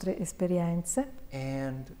nostre esperienze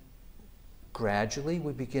And gradually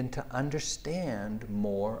we begin to understand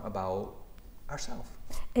more about ourselves.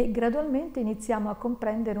 e gradualmente iniziamo a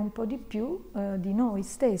comprendere un po' di più di noi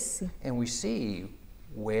stessi And we see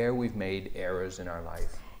where we've made errors in our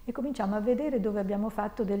life. e cominciamo a vedere dove abbiamo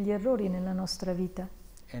fatto degli errori nella nostra vita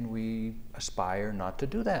And we aspire not to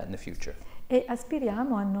do that in the future. e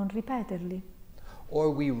aspiriamo a non ripeterli. Or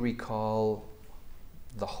we recall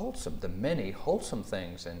the many wholesome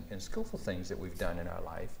things and skillful things that we've done in our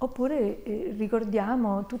life. Oppure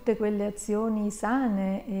ricordiamo tutte quelle azioni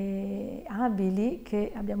sane e abili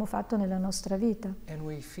che abbiamo fatto nella nostra vita. And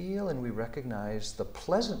we feel and we recognize the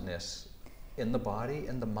pleasantness in the body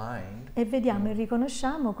and the mind. E vediamo e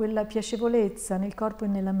riconosciamo quella piacevolezza nel corpo e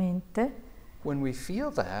nella mente. When we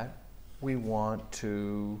feel that, we want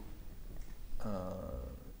to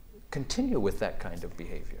continue with that kind of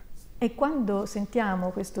behavior. E quando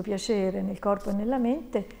sentiamo questo piacere nel corpo e nella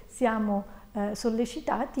mente, siamo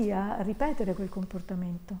sollecitati a ripetere quel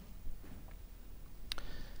comportamento.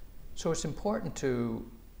 So it's important to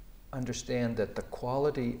understand that the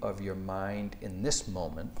quality of your mind in this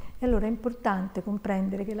moment, E allora è importante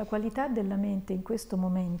comprendere che la qualità della mente in questo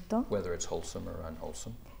momento, whether it's wholesome or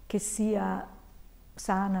unwholesome, che sia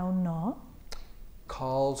sana o no,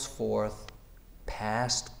 calls forth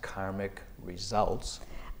past karmic results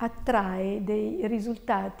attrae i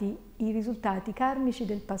risultati karmici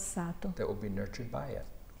del passato that will be nurtured by it.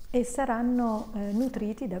 e saranno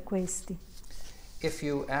nutriti da questi.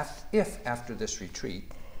 If after this retreat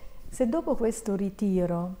Se dopo questo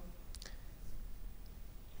ritiro,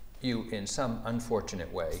 you, in some unfortunate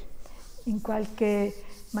way, in qualche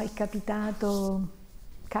malcapitato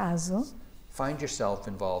caso, find yourself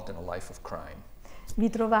involved in a life of crime, vi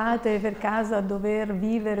trovate per caso a dover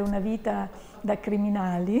vivere una vita da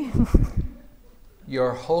criminali,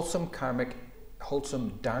 your wholesome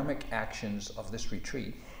dharmic actions of this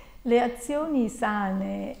retreat le azioni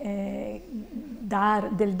sane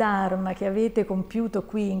del Dharma che avete compiuto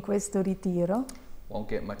qui in questo ritiro won't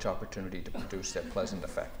get much opportunity to produce that pleasant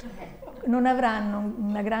effect. non avranno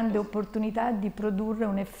una grande opportunità di produrre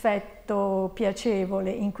un effetto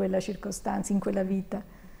piacevole in quella circostanza, in quella vita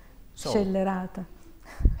scellerata.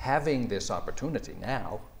 Having this opportunity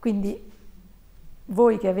now Quindi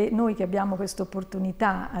noi che abbiamo questa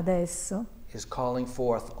opportunità adesso, is calling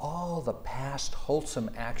forth all the past wholesome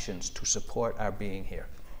actions to support our being here.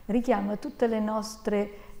 richiama tutte le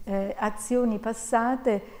nostre azioni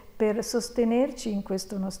passate per sostenerci in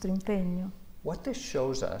questo nostro impegno. What this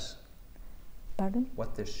shows us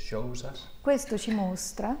Questo ci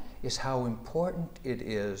mostra is how important it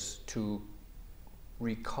is to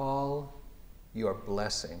recall your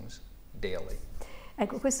blessings daily.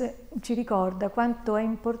 Ecco, questo ci ricorda quanto è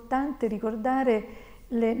importante ricordare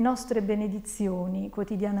le nostre benedizioni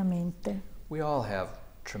quotidianamente. We all have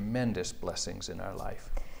tremendous blessings in our life.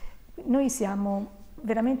 Noi siamo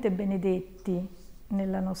veramente benedetti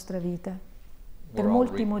nella nostra vita per We're all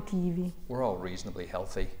molti motivi, We're all reasonably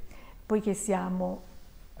healthy. poiché siamo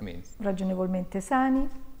I mean, ragionevolmente sani,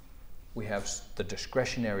 we have the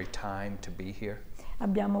discretionary time to be here.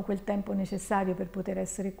 abbiamo quel tempo necessario per poter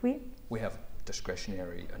essere qui We have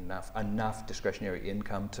enough discretionary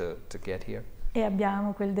income to get here. e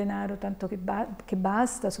abbiamo quel denaro tanto che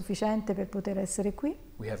basta, sufficiente per poter essere qui.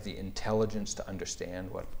 We have the intelligence to understand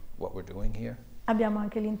what we're doing here. Abbiamo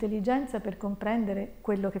anche l'intelligenza per comprendere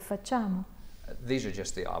quello che facciamo. These are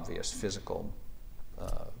just the obvious physical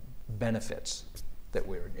benefits that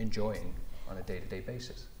we're enjoying on a day-to-day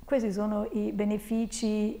basis. Questi sono i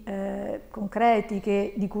benefici concreti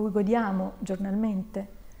di cui godiamo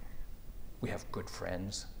giornalmente. We have good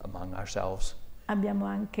friends among ourselves. Abbiamo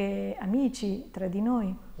anche amici tra di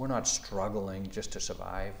noi We're not struggling just to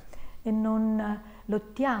survive. e non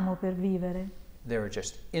lottiamo per vivere. There are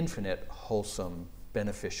just infinite, wholesome,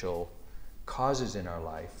 beneficial causes in our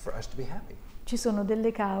life for us to be happy. Ci sono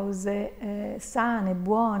delle cause sane,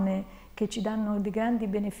 buone, che ci danno dei grandi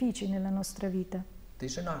benefici nella nostra vita.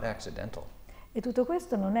 These are not accidental. E tutto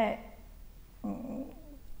questo non è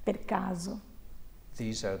per caso.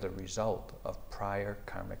 These are the result of prior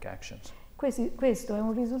karmic actions. Questo è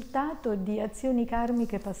un risultato di azioni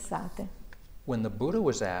karmiche passate. When the Buddha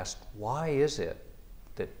was asked, why is it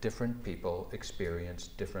that different people experience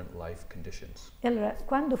different life conditions? E allora,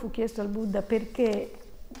 quando fu chiesto al Buddha perché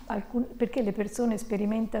le persone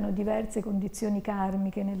sperimentano diverse condizioni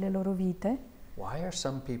karmiche nelle loro vite, Why do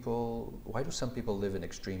some people live in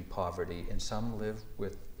extreme poverty and some live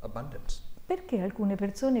with abundance? Perché alcune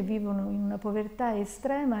persone vivono in una povertà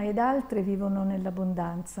estrema ed altre vivono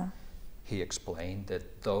nell'abbondanza? He explained that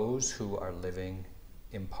those who are living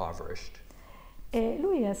impoverished E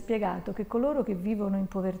lui ha spiegato che coloro che vivono in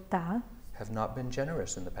povertà have not been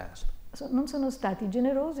generous in the past. non sono stati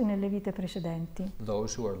generosi nelle vite precedenti.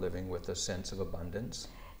 Those who are living with a sense of abundance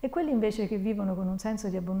E quelli invece che vivono con un senso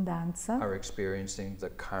di abbondanza are experiencing the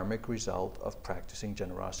karmic result of practicing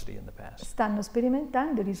generosity in the past. stanno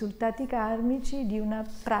sperimentando i risultati karmici di una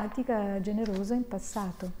pratica generosa in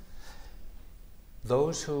passato.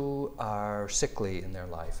 Those who are sickly in their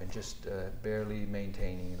life and just barely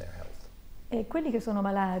maintaining their health. E quelli che sono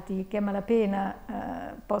malati, che a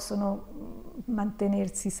malapena possono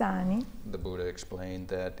mantenersi sani, The Buddha explained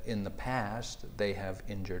that in the past they have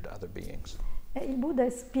injured other beings. il Buddha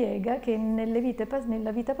spiega che nella vita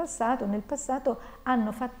passata, nel passato,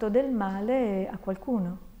 hanno fatto del male a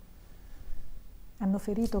qualcuno, hanno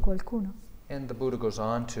ferito qualcuno. And the Buddha goes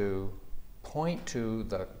on to point to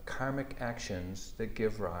the karmic actions that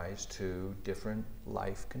give rise to different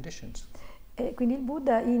life conditions. E quindi il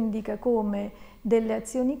Buddha indica come delle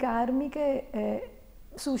azioni karmiche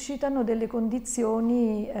suscitano le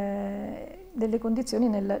condizioni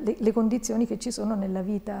che ci sono nella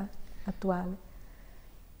vita attuale.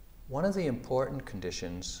 One of the important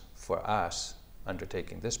conditions for us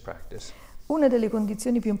undertaking this practice Una delle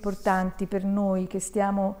condizioni più importanti per noi che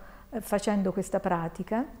stiamo facendo questa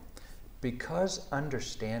pratica, because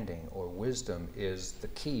understanding or wisdom is the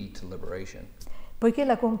key to liberation, poiché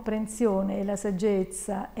la comprensione e la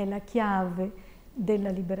saggezza è la chiave della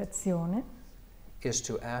liberazione, is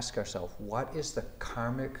to ask ourselves, what is the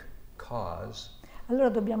karmic cause allora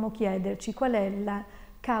dobbiamo chiederci qual è la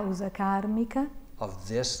causa karmica of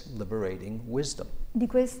this liberating wisdom? di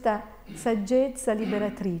questa saggezza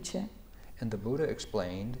liberatrice. And the Buddha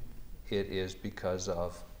explained it is because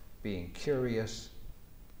of being curious,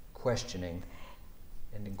 questioning,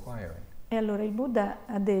 and inquiring. E allora il Buddha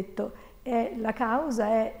ha detto la causa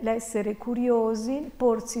è l'essere curiosi,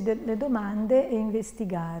 porsi delle domande e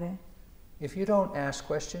investigare. If you don't ask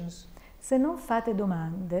questions, Se non fate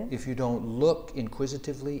domande if you don't look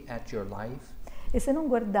inquisitively at your life, e se non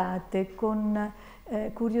guardate con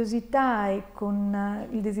curiosità e con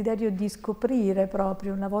il desiderio di scoprire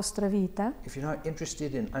proprio la vostra vita, if you're not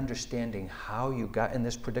interested in understanding how you got in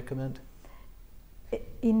this predicament,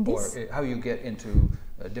 or how you get into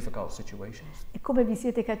difficult situations, e come vi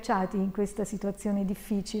siete cacciati in questa situazione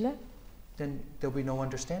difficile, then there'll be no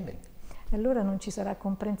understanding. allora non ci sarà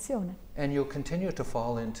comprensione. And you'll continue to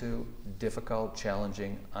fall into difficult,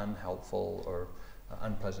 challenging, unhelpful, or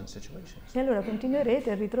unpleasant situations. E allora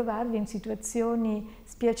continuerete a ritrovarvi in situazioni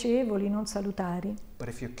spiacevoli, non salutari. But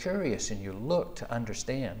if you're curious and you look to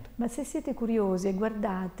understand, Ma se siete curiosi e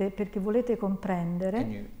guardate perché volete comprendere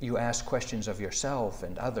and you ask questions of yourself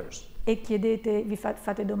and others, e chiedete,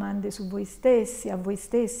 fate domande su voi stessi, a voi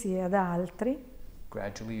stessi e ad altri,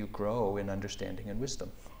 gradually you grow in understanding and wisdom.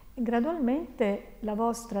 gradualmente la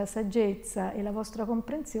vostra saggezza e la vostra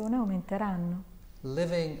comprensione aumenteranno.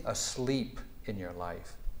 Living asleep in your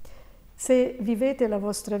life, Se vivete la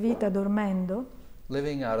vostra vita dormendo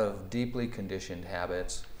living out of deeply conditioned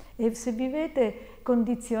habits, e se vivete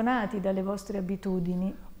condizionati dalle vostre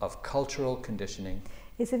abitudini of cultural conditioning,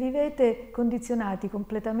 e se vivete condizionati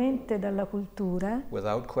completamente dalla cultura,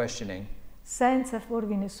 without questioning, senza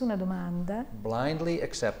porvi nessuna domanda blindly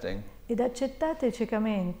accepting, ed accettate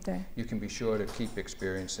ciecamente, you can be sure to keep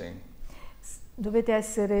experiencing dovete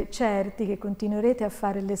essere certi che continuerete a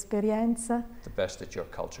fare l'esperienza, the best that your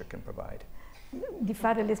culture can provide. di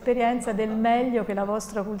fare l'esperienza del meglio che la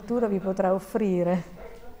vostra cultura vi potrà offrire.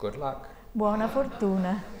 Good luck. Buona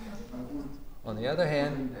fortuna. On the other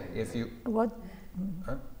hand, if you What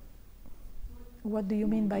do you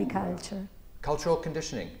mean by culture? cultural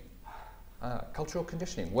conditioning. Cultural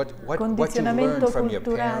conditioning. What you Condizionamento learned from your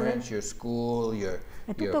culturale. parents, your school,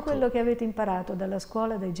 È tutto quello che avete imparato dalla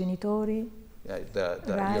scuola, dai genitori, your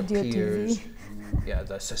radio, peers, TV,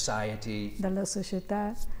 the society, dalla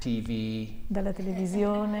società, TV, dalla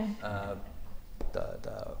televisione,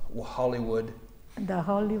 the Hollywood, da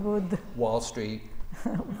Hollywood. Wall Street.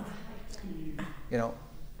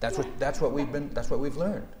 That's what we've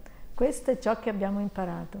learned. Questo è ciò che abbiamo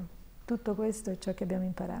imparato. Tutto questo è ciò che abbiamo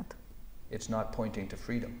imparato. It's not pointing to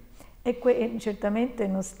freedom. E certamente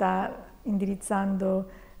non sta indirizzando,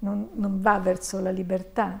 non va verso la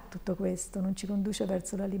libertà, tutto questo, non ci conduce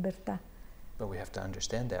verso la libertà. But we have to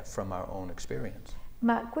understand that from our own experience.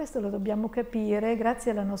 Ma questo lo dobbiamo capire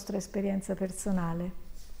grazie alla nostra esperienza personale.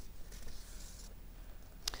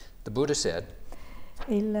 The Buddha said,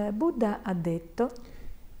 Il Buddha ha detto,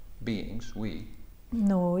 beings, we,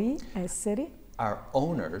 noi, esseri, are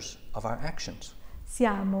owners of our actions.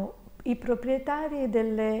 siamo i proprietari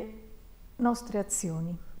delle nostre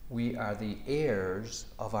azioni. We are the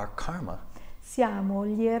heirs of our karma, Siamo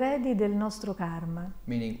gli eredi del nostro karma.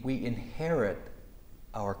 meaning we inherit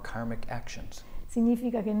our karmic actions.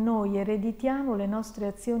 Significa che noi ereditiamo le nostre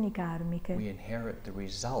azioni karmiche. We inherit the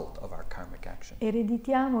result of our karmic actions.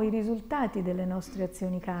 Ereditiamo i risultati delle nostre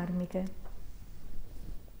azioni karmiche.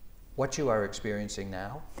 What you are experiencing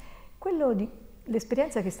now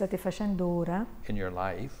L'esperienza che state facendo ora, in your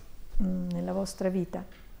life nella vostra vita,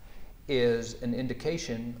 is an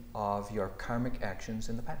indication of your karmic actions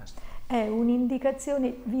in the past. è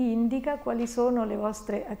un'indicazione, vi indica quali sono le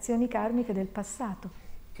vostre azioni karmiche del passato.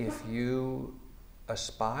 If you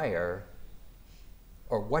aspire,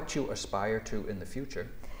 or what you aspire to in the future,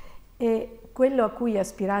 E quello a cui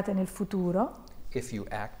aspirate nel futuro, if you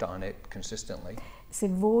act on it consistently, se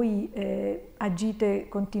voi agite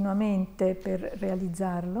continuamente per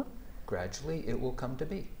realizzarlo, gradually it will come to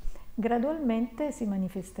be. gradualmente si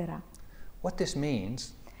manifesterà. What this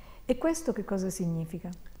means, E questo che cosa significa?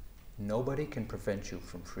 nobody can prevent you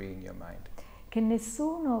from freeing your mind. Che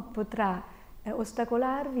nessuno potrà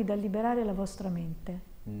ostacolarvi dal liberare la vostra mente.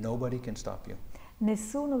 Nobody can stop you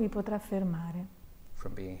Nessuno vi potrà fermare.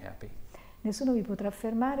 from being happy. Nessuno vi potrà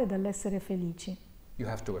fermare dall'essere felici. You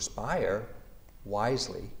have to aspire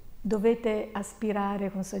wisely, Dovete aspirare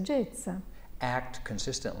con saggezza, act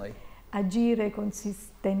consistently agire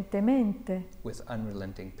consistentemente, with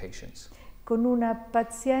unrelenting patience. con una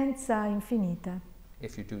pazienza infinita.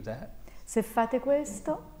 If you do that, Se fate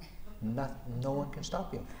questo, no one can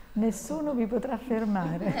stop you. nessuno vi potrà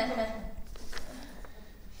fermare.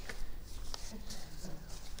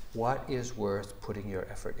 What is worth putting your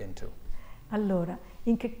effort into? Allora,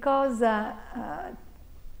 in che cosa,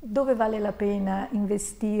 dove vale la pena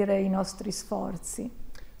investire i nostri sforzi?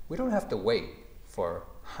 We don't have to wait for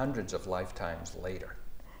hundreds of lifetimes later.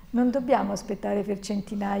 Non dobbiamo aspettare per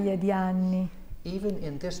centinaia di anni. Even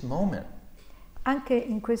in this moment, Anche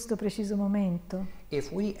in questo preciso momento,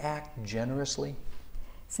 if we act generously,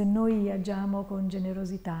 se noi agiamo con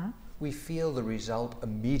generosità, we feel the result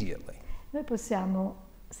immediately. noi possiamo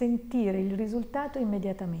sentire il risultato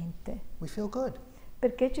immediatamente, We feel good.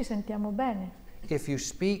 perché ci sentiamo bene. If you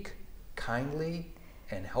speak kindly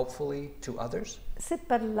and helpfully to others, Se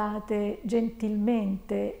parlate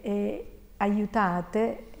gentilmente e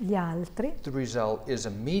aiutate gli altri, the result is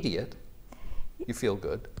immediate. You feel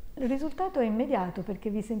good. il risultato è immediato perché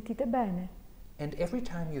vi sentite bene. And every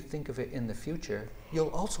time you think of it in the future,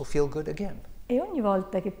 you'll also feel good again. E ogni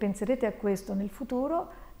volta che penserete a questo nel futuro,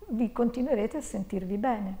 vi continuerete a sentirvi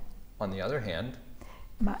bene. On the other hand,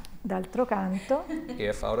 Ma d'altro canto,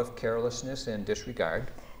 if out of carelessness and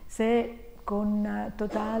disregard, se con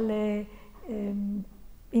totale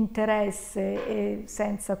interesse e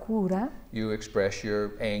senza cura you express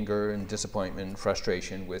your anger and disappointment and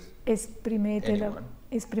frustration with esprimete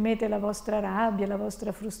la vostra rabbia, la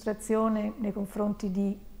vostra frustrazione nei confronti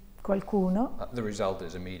di qualcuno, the result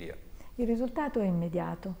is immediate. il risultato è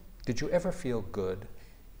immediato. Did you ever feel good?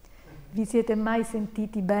 Vi siete mai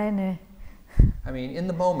sentiti bene? I mean, in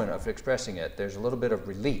the moment of expressing it, there's a little bit of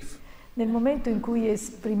relief. Nel momento in cui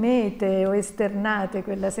esprimete o esternate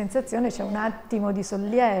quella sensazione c'è un attimo di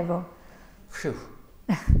sollievo. Phew.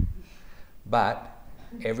 But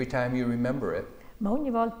every time you remember it, Ma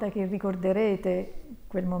ogni volta che ricorderete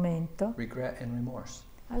quel momento, regret and remorse,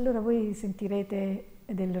 allora voi sentirete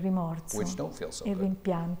del rimorso which don't feel so e good.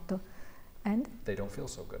 rimpianto. And? They don't feel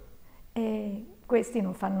so good. E questi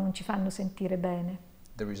non ci fanno sentire bene.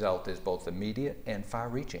 The result is both immediate and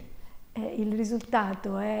far-reaching. Il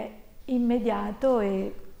risultato è immediato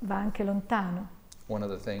e va anche lontano. One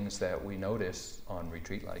of the things that we notice on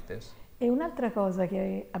retreat like this E un'altra cosa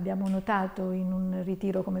che abbiamo notato in un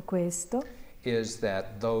ritiro come questo is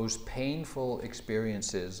that those painful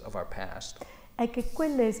experiences of our past, è che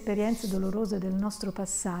quelle esperienze dolorose del nostro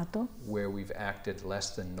passato, where we've acted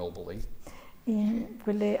less than nobly, in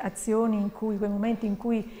quelle azioni in cui, quei momenti in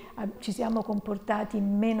cui ci siamo comportati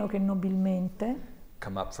meno che nobilmente,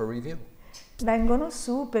 come up for review. vengono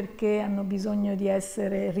su perché hanno bisogno di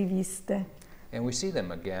essere riviste And we see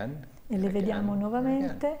them again e le and vediamo again and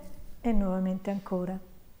nuovamente again. e nuovamente ancora.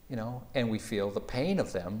 You know, and we feel the pain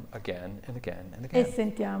of them again and again and E again.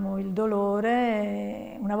 sentiamo il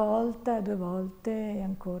dolore una volta, due volte e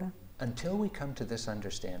ancora, Until we come to this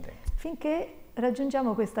understanding. finché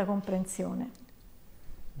raggiungiamo questa comprensione.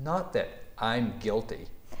 Not that I'm guilty,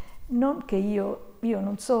 Non che io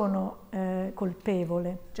non sono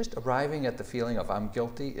colpevole, just arriving at the feeling of I'm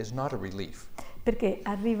guilty is not a relief. Perché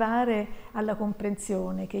arrivare alla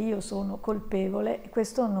comprensione che io sono colpevole,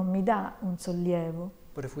 questo non mi dà un sollievo.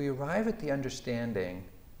 But if we arrive at the understanding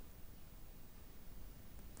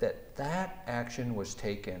that action was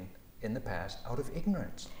taken in the past out of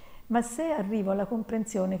ignorance. Ma se arrivo alla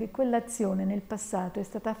comprensione che quell'azione nel passato è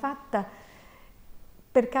stata fatta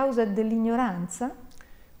per causa dell'ignoranza,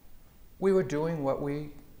 We were doing what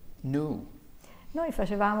we knew. noi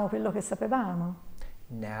facevamo quello che sapevamo,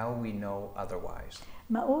 Now we know otherwise.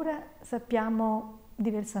 ma ora sappiamo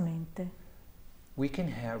diversamente. We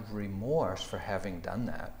can have remorse for having done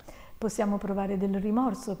that. Possiamo provare del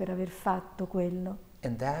rimorso per aver fatto quello.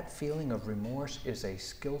 And that feeling of remorse is a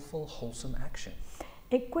skillful, wholesome action.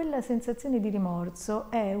 E quella sensazione di rimorso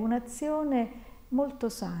è un'azione molto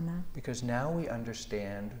sana. Because now we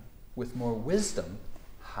understand with more wisdom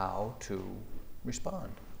how to respond.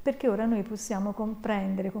 Perché ora noi possiamo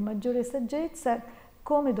comprendere con maggiore saggezza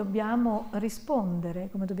come dobbiamo rispondere,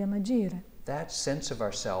 come dobbiamo agire. That sense of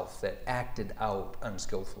ourself that acted out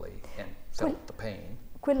unskillfully and felt the pain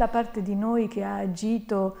Quella parte di noi che ha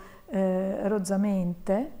agito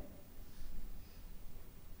rozzamente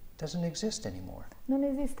doesn't exist anymore. non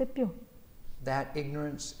esiste più. That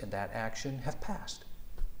ignorance and that action have passed.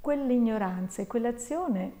 Quell'ignoranza e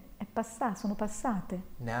quell'azione sono passate.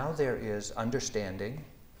 Now there is understanding,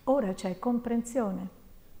 Ora c'è comprensione,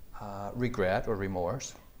 regret or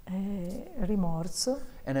remorse, rimorso,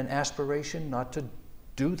 and an aspiration not to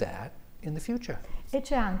do that in the future. e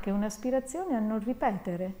c'è anche un'aspirazione a non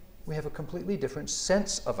ripetere. We have a completely different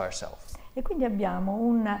sense of ourselves, E quindi abbiamo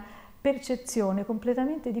una percezione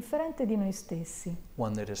completamente differente di noi stessi.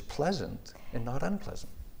 one that is pleasant and not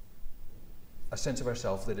unpleasant. A sense of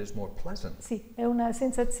ourselves that is more pleasant. Sì, è una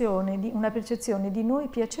sensazione, una percezione di noi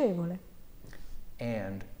piacevole.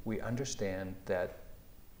 And we understand that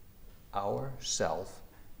our self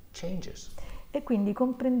changes. E quindi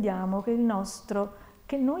comprendiamo che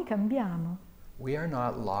che noi cambiamo. We are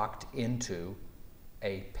not locked into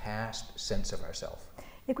a past sense of ourselves.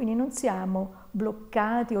 E quindi non siamo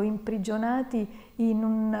bloccati o imprigionati in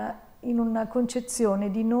una concezione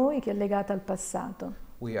di noi che è legata al passato.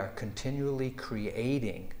 We are continually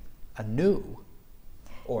creating anew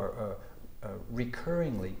or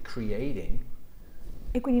recurringly creating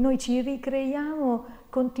E quindi noi ci ricreiamo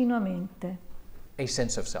continuamente. a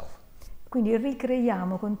sense of self. Quindi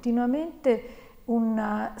ricreiamo continuamente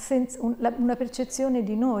una percezione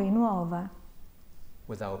di noi nuova,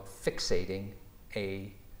 Without fixating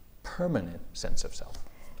a permanent sense of self.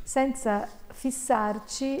 senza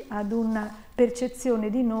fissarci ad una percezione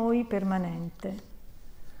di noi permanente.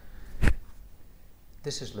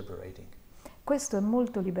 This is liberating. Questo è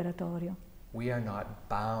molto liberatorio, We are not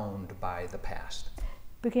bound by the past.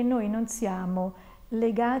 perché noi non siamo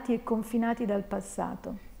legati e confinati dal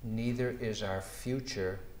passato Neither is our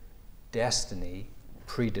future destiny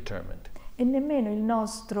predetermined. e nemmeno il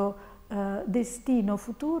nostro destino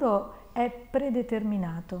futuro è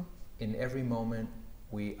predeterminato. In every moment,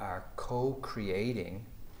 we are co-creating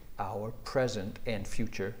our present and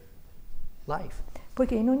future life.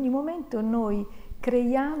 Poiché in ogni momento noi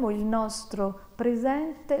creiamo il nostro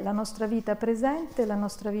presente, la nostra vita presente e la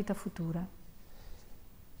nostra vita futura.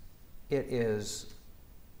 It is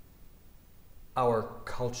our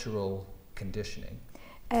cultural conditioning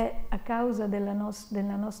È a causa del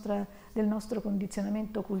nostro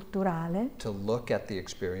condizionamento culturale to look at the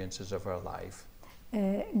experiences of our life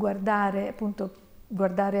guardare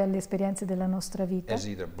alle esperienze della nostra vita as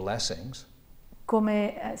either blessings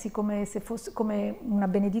come se fosse come una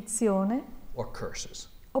benedizione or curses.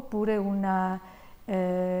 oppure una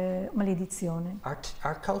maledizione.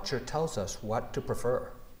 Our culture tells us what to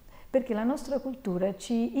prefer Perché la nostra cultura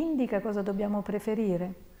ci indica cosa dobbiamo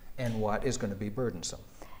preferire and what is going to be burdensome.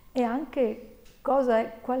 e anche qual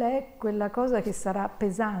è quella cosa che sarà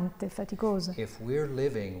pesante, faticosa. If we're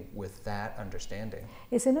living with that understanding,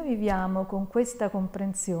 E se noi viviamo con questa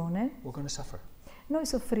comprensione, we're going to suffer. noi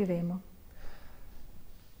soffriremo.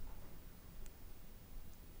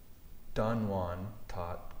 Don Juan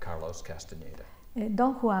taught Carlos Castaneda.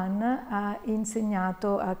 Don Juan ha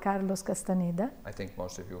insegnato a Carlos Castaneda. I think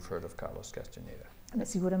most of you have heard of Carlos Castaneda.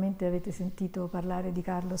 Sicuramente avete sentito parlare di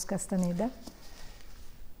Carlos Castaneda.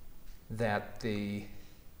 That the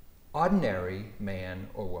ordinary man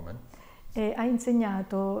or woman E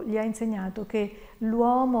gli ha insegnato che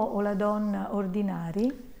l'uomo o la donna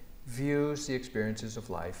ordinari views the experiences of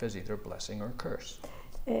life as either blessing or curse.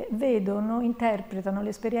 interpretano le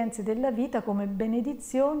esperienze della vita come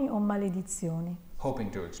benedizioni o maledizioni,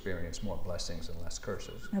 Hoping to experience more blessings and less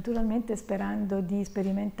curses. naturalmente sperando di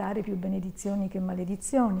sperimentare più benedizioni che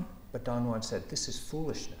maledizioni. But Don Juan said, this is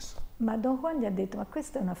foolishness. Ma Don Juan gli ha detto, ma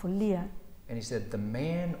questa è una follia, And he said, the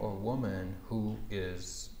man or woman who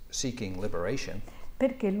is seeking liberation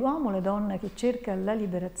perché l'uomo o la donna che cerca la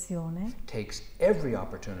liberazione takes every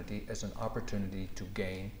opportunity as an opportunity to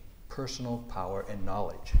gain personal power and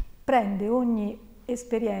knowledge. prende ogni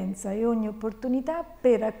esperienza e ogni opportunità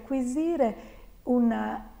per acquisire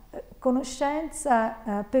una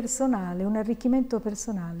conoscenza personale, un arricchimento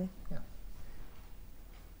personale. Yeah.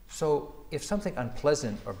 So if something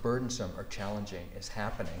unpleasant or burdensome or challenging is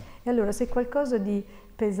happening, E allora se qualcosa di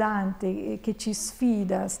pesante che ci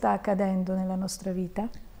sfida sta accadendo nella nostra vita,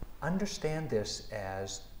 understand this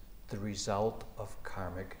as the result of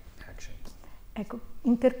karmic action. ecco,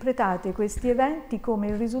 interpretate questi eventi come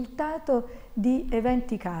il risultato di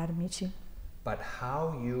eventi karmici, But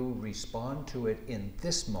how you respond to it in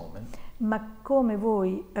this moment ma come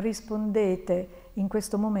voi rispondete in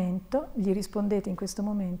questo momento, gli rispondete in questo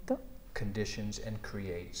momento, conditions and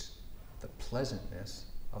creates the pleasantness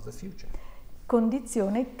of the future.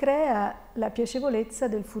 condizione e crea la piacevolezza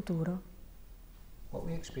del futuro. What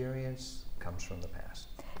we experience comes from the past.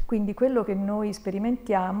 Quindi quello che noi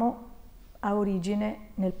sperimentiamo ha origine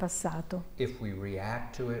nel passato. If we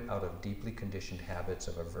react to it out of deeply conditioned habits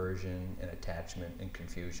of aversion and attachment and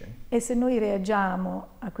confusion, E se noi reagiamo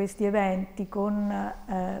a questi eventi con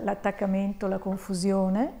l'attaccamento, la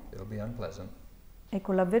confusione it'll be unpleasant. e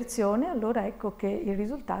con l'avversione, allora ecco che il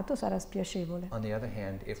risultato sarà spiacevole. On the other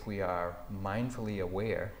hand, if we are mindfully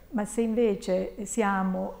aware, Ma se invece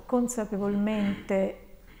siamo consapevolmente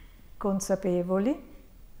consapevoli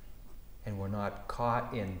and we're not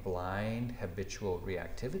caught in blind habitual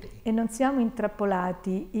reactivity, e non siamo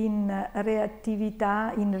intrappolati in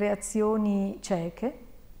reattività, in reazioni cieche,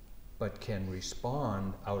 but can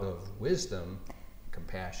respond out of wisdom,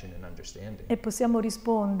 compassion, and understanding, e possiamo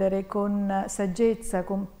rispondere con saggezza,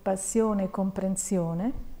 compassione e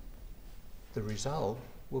comprensione, the result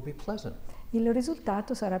will be pleasant. il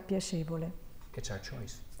risultato sarà piacevole. It's our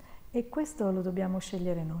choice. E questo lo dobbiamo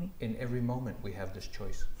scegliere noi. In every moment we have this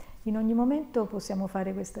choice. In ogni momento possiamo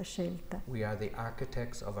fare questa scelta, We are the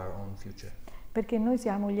architects of our own future. perché noi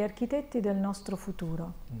siamo gli architetti del nostro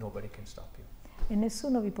futuro Nobody can stop you. e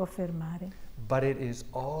nessuno vi può fermare. But it is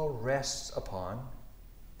all rests upon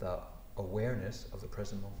the awareness of the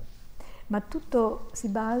present moment. Ma tutto si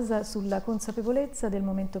basa sulla consapevolezza del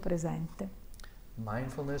momento presente.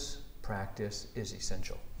 Mindfulness practice is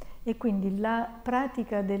essential. E quindi la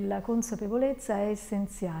pratica della consapevolezza è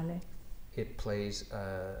essenziale. It plays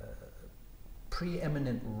a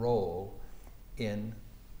preeminent role in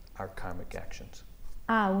our karmic actions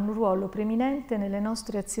Ha un ruolo preminente nelle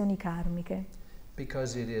nostre azioni karmiche,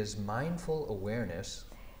 because it is mindful awareness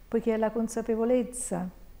poiché è la consapevolezza,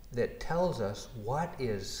 that tells us what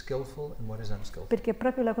is skillful and what is unskillful. perché è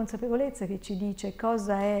proprio la consapevolezza che ci dice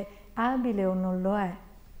cosa è abile o non lo è,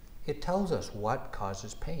 It tells us what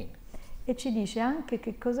causes pain e ci dice anche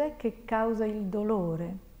che cos'è che causa il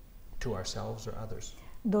dolore, to ourselves or others.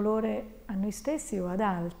 dolore a noi stessi o ad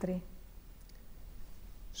altri.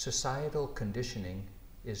 Societal conditioning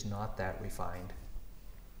is not that refined.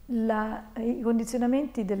 I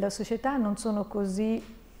condizionamenti della società non sono così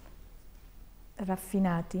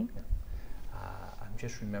raffinati. I'm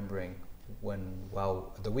just remembering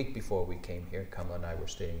the week before we came here, Kamma and I were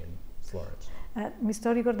staying in Florence. Mi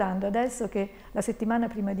sto ricordando adesso che la settimana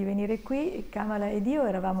prima di venire qui, Kamala ed io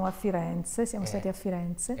eravamo a Firenze, siamo stati a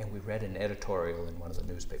Firenze, And we read an editorial in one of the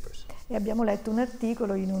newspapers. e abbiamo letto un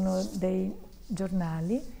articolo in uno dei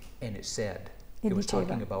giornali And it said, E it was diceva.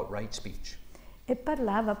 talking about right speech. e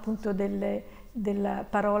parlava appunto della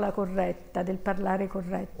parola corretta, del parlare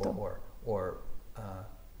corretto, Or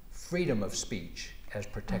freedom of speech as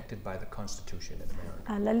protected by the Constitution in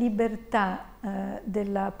America. alla libertà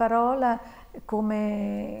della parola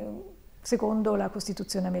come secondo la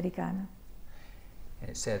Costituzione americana. And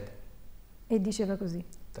it said, E diceva così: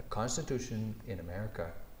 the Constitution in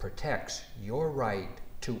America protects your right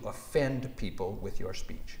to offend people with your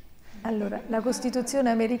speech. allora, la Costituzione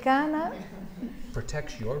americana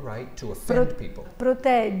Protects your right to offend people.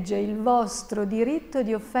 protegge il vostro diritto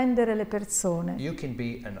di offendere le persone. You can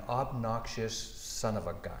be an obnoxious son of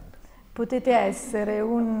a gun. Potete essere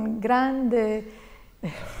un grande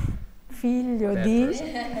figlio Bad di, person.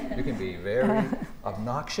 You can be very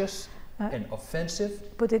obnoxious and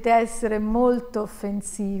offensive, potete essere molto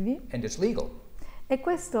offensivi, and it's legal. e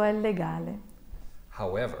questo è legale.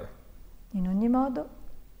 However, In ogni modo,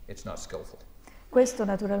 it's not skillful. questo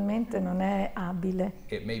naturalmente non è abile.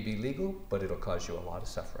 It may be legal, but it'll cause you a lot of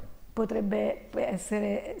suffering. Potrebbe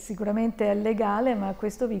essere sicuramente legale, ma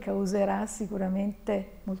questo vi causerà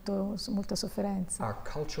sicuramente molta sofferenza. Our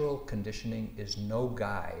cultural conditioning is no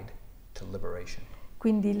guide to liberation.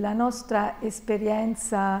 Quindi la nostra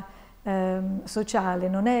esperienza sociale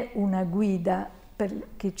non è una guida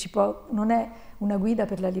non è una guida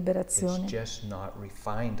per la liberazione. It's just not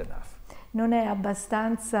refined enough. Non è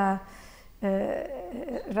abbastanza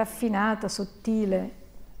raffinata, sottile.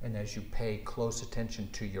 And as you pay close attention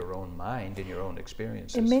to your own mind and your own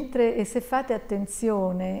experiences, E se fate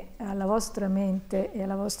attenzione alla vostra mente e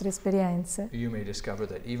alle vostre esperienze, you may discover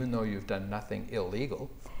that even though you've done nothing illegal,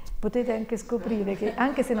 potete anche scoprire che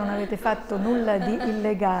anche se non avete fatto nulla di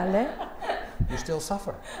illegale, you still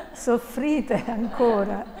suffer. soffrite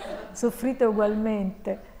ancora, soffrite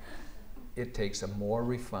ugualmente. It takes a more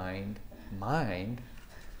refined mind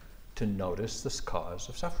to notice the cause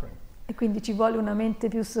of suffering. E quindi ci vuole una mente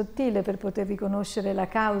più sottile per poter riconoscere la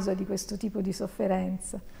causa di questo tipo di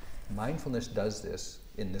sofferenza. Mindfulness does this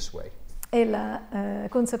in this way. E la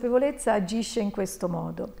consapevolezza agisce in questo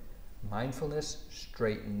modo. Mindfulness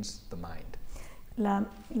straightens the mind.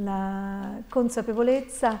 La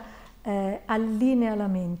consapevolezza allinea la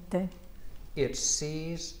mente. It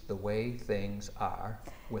sees the way things are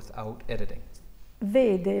without editing.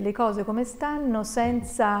 Vede le cose come stanno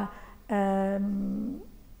senza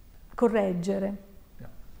correggere. Yeah.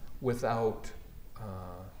 Without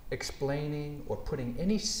explaining or putting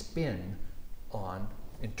any spin on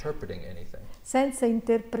interpreting anything. Senza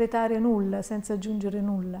interpretare nulla, senza aggiungere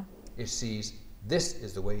nulla. It sees this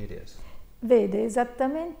is the way it is. Vede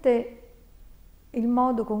esattamente il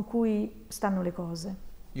modo con cui stanno le cose.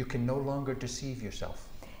 You can no longer deceive yourself.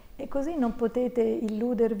 E così non potete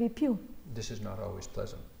illudervi più. This is not always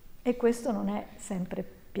pleasant. E questo non è sempre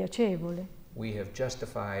piacevole. We have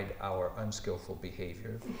justified our unskillful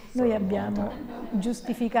behavior for Noi a long abbiamo time.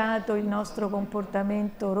 giustificato il nostro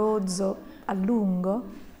comportamento rozzo a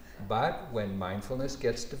lungo, But when mindfulness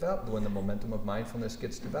gets developed, when the momentum of mindfulness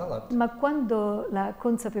gets developed, ma quando la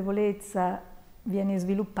consapevolezza viene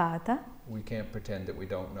sviluppata, we can't pretend that we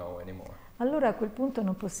don't know anymore. allora a quel punto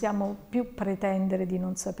non possiamo più pretendere di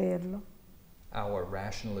non saperlo. Our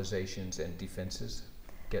rationalizations and defenses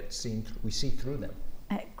we see through them.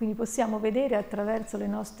 Quindi possiamo vedere attraverso le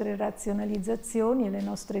nostre razionalizzazioni e le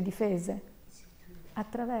nostre difese.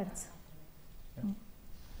 Attraverso. Yeah.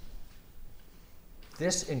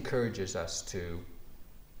 This encourages us to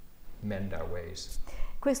mend our ways.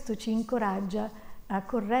 Questo ci incoraggia a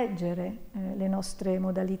correggere le nostre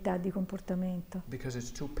modalità di comportamento. Because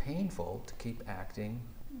it's too painful to keep acting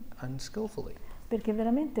unskillfully. Perché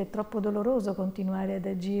veramente è troppo doloroso continuare ad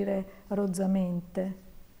agire rozzamente.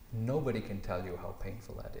 Nobody can tell you how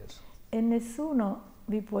painful that is. E nessuno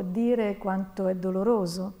vi può dire quanto è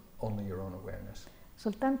doloroso. Only your own awareness.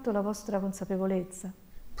 Soltanto la vostra consapevolezza.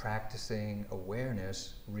 Practicing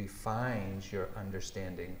awareness refines your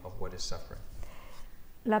understanding of what is suffering.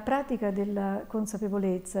 La pratica della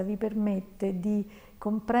consapevolezza vi permette di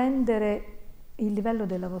comprendere il livello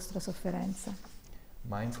della vostra sofferenza.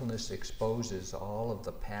 Mindfulness exposes all of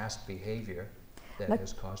the past behavior that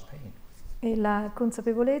has caused pain. E la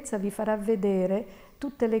consapevolezza vi farà vedere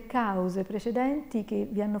tutte le cause precedenti che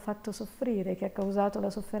vi hanno fatto soffrire, che ha causato la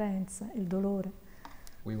sofferenza, il dolore.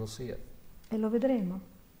 We will see it. E lo vedremo.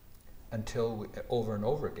 Over and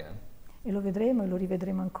over again. E lo vedremo e lo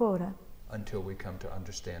rivedremo ancora. Until we come to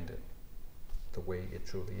understand it the way it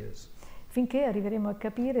truly is. Finché arriveremo a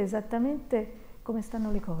capire esattamente come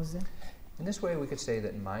stanno le cose. In this way we could say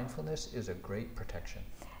that mindfulness is a great protection.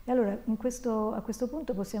 E allora a questo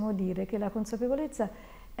punto possiamo dire che la consapevolezza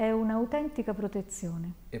è un'autentica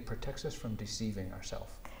protezione. It protects us from deceiving ourselves.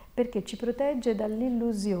 Perché ci protegge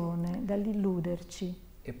dall'illusione, dall'illuderci.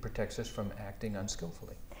 It protects us from acting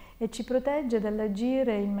unskillfully. E ci protegge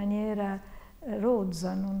dall'agire in maniera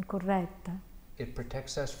rozza, non corretta. It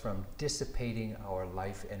protects us from dissipating our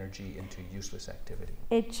life energy into useless activity.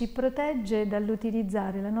 E ci protegge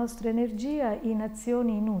dall'utilizzare la nostra energia in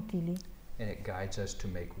azioni inutili. And it guides us to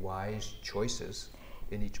make wise choices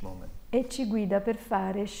in each moment. E ci guida per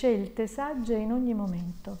fare scelte sagge in ogni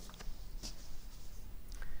momento.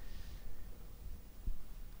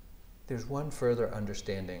 There's one further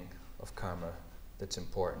understanding of karma that's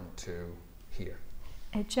important to hear.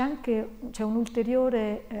 E c'è un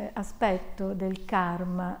ulteriore aspetto del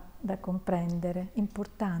karma da comprendere,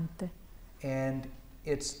 importante. And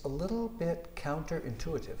it's a little bit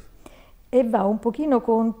counterintuitive. E va un pochino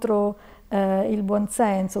contro il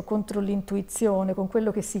buonsenso, contro l'intuizione, con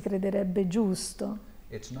quello che si crederebbe giusto.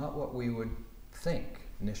 It's not what we would think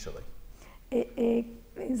initially. E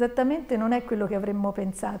esattamente non è quello che avremmo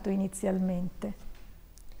pensato inizialmente.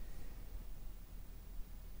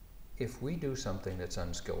 If we do something that's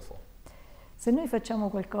unskillful, Se noi facciamo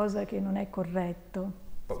qualcosa che non è corretto,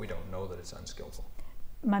 but we don't know that it's unskillful,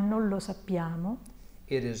 ma non lo sappiamo,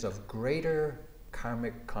 it is of greater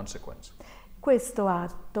karmic consequence questo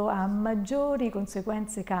atto ha maggiori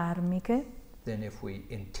conseguenze karmiche than if we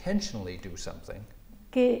intentionally do something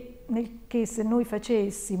che se noi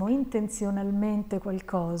facessimo intenzionalmente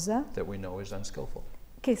qualcosa that we know is unskillful.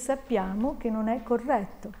 che sappiamo che non è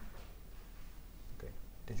corretto. Okay.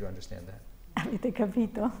 Did you understand that? Avete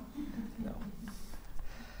capito? No.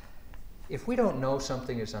 If we don't know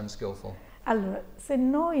something is unskillful, Allora, se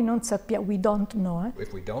noi non sappiamo, we don't know,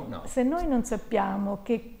 if we don't know, se noi non sappiamo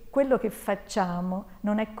che quello che facciamo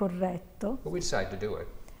non è corretto, but we decide to do it,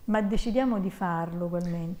 ma decidiamo di farlo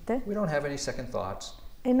ugualmente we don't have any second thoughts.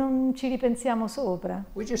 e non ci ripensiamo sopra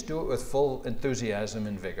We just do it with full enthusiasm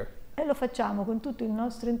and vigor, e lo facciamo con tutto il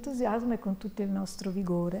nostro entusiasmo e con tutto il nostro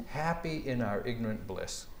vigore. happy in our ignorant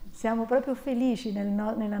bliss. Siamo proprio felici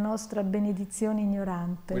nella nostra benedizione We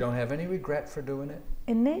ignorante don't have any regret for doing it,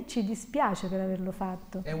 e né ci dispiace per averlo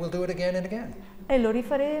fatto. and we'll do it again and again. E lo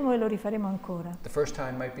rifaremo ancora. The first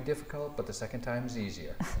time might be difficult, but the second time is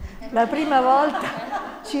easier. La prima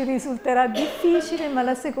volta ci risulterà difficile, ma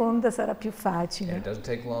la seconda sarà più And facile. it doesn't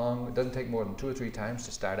take long, it doesn't take more than 2 or 3 times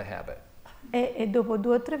to start a habit. E dopo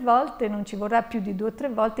 2 o 3 volte, non ci vorrà più di 2 o 3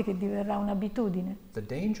 volte che diverrà un'abitudine. The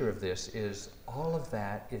danger of this is all of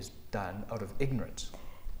that is done out of ignorance.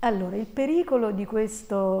 Allora, il pericolo di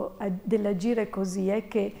questo, dell'agire così, è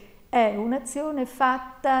che è un'azione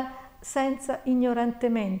fatta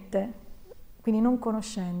ignorantemente, quindi non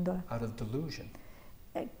conoscendola. Out of delusion.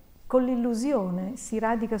 Con l'illusione, si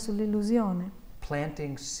radica sull'illusione.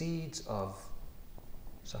 Planting seeds of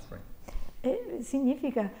suffering. E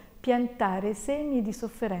significa piantare semi di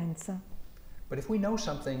sofferenza. But if we know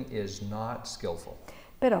something is not skillful,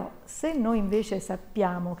 Però se noi invece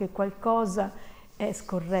sappiamo che qualcosa è we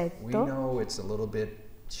scorretto, know it's a little bit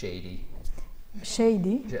shady,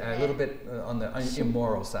 shady, a little bit on the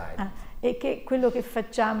immoral side. E che quello che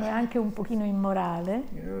facciamo è anche un pochino immorale,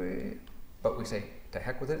 You know, but we say, to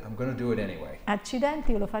heck with it, I'm going to do it anyway.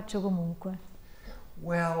 accidenti, io lo faccio comunque.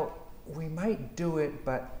 Well, we might do it,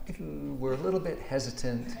 but we're a little bit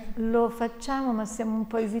hesitant. Lo facciamo ma siamo un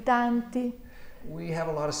po' esitanti, We have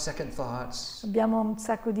a lot of second thoughts. abbiamo un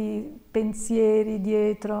sacco di pensieri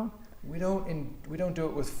dietro, We don't do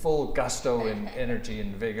it with full gusto and energy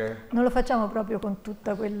and vigor. non lo facciamo proprio con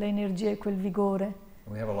tutta quella energia e quel vigore.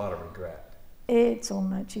 We have a lot of regret. E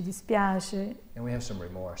insomma ci dispiace, And we have some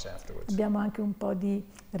remorse afterwards. abbiamo anche un po' di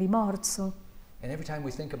rimorso. And every time we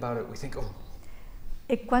think about it, we think, oh,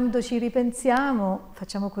 E quando ci ripensiamo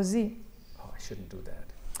facciamo così, I shouldn't do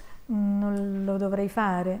that. non lo dovrei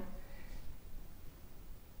fare.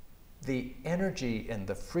 The energy and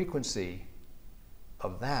the frequency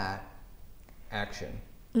of that action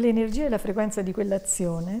L'energia e la frequenza di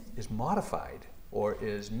quell'azione is modified or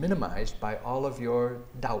is minimized by all of your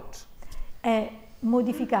doubt. è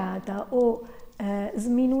modificata o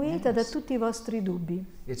sminuita da tutti i vostri dubbi.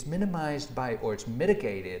 It's minimized by, or it's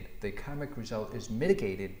mitigated, the karmic result is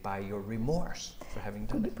mitigated by your remorse for having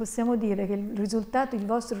done Quindi it. possiamo dire che il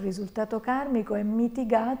vostro risultato karmico è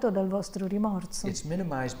mitigato dal vostro rimorso It's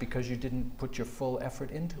minimized because you didn't put your full effort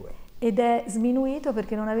into it. ed è sminuito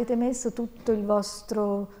perché non avete messo tutto il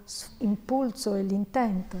vostro impulso e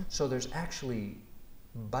l'intento. So there's actually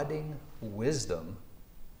budding wisdom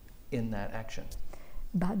in that action.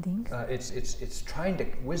 Budding.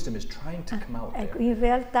 Wisdom is trying to come out Ecco, there. in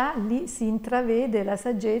realtà lì si intravede la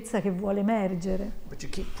saggezza che vuole emergere. But you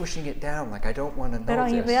keep pushing it down like I don't want to know Però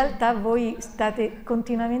in this. realtà voi state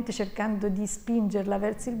continuamente cercando di spingerla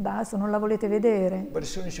verso il basso, non la volete vedere, But as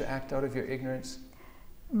soon as you act out of your ignorance,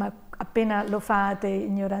 ma appena lo fate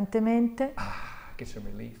ignorantemente get some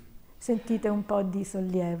relief. sentite un po' di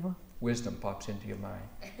sollievo. Wisdom pops into your mind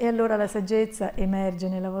E allora la saggezza emerge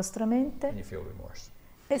nella vostra and mente you feel remorse.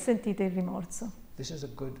 e sentite il rimorso. This is a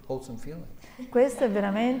good, wholesome feeling. Questo è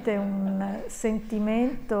veramente un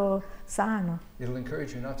sentimento sano, It'll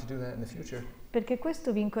encourage you not to do that in the future perché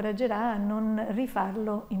questo vi incoraggerà a non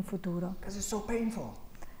rifarlo in futuro, because it's so painful.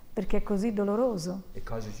 perché è così doloroso, It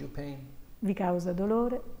causes you pain. vi causa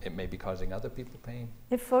dolore It may be causing other people pain.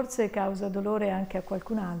 e forse causa dolore anche a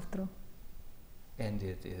qualcun altro. And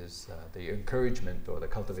it is the encouragement or the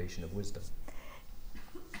cultivation of wisdom.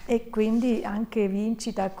 E quindi anche vi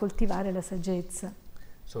incita a coltivare la saggezza.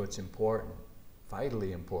 So it's important,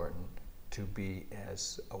 vitally important, to be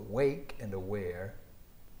as awake and aware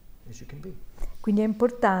as you can be. Quindi è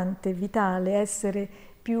importante, vitale, essere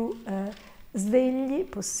più svegli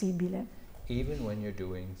possibile, Even when you're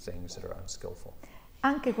doing things that are unskillful.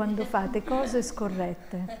 anche quando fate cose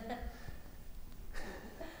scorrette.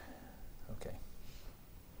 Okay.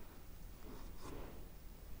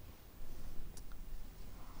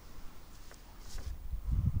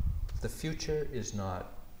 The future is not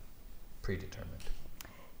predetermined,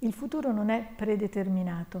 Il futuro non è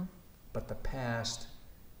predeterminato, but the past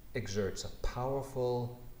exerts a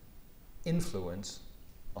powerful influence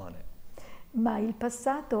on it. ma il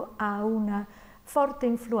passato ha una forte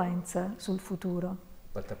influenza sul futuro.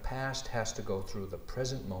 But the past has to go through the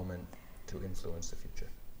present moment to influence the future.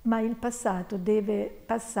 Ma il passato deve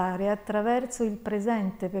passare attraverso il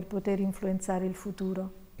presente per poter influenzare il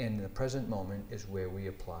futuro. And the present moment is where we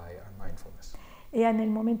apply our mindfulness. E è nel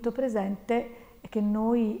momento presente che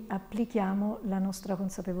noi applichiamo la nostra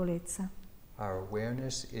consapevolezza. Our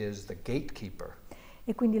awareness is the gatekeeper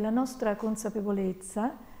E quindi la nostra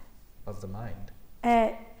consapevolezza of the mind.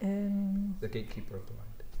 è, The gatekeeper of the mind.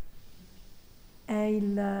 è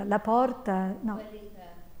la porta, no,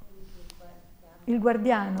 il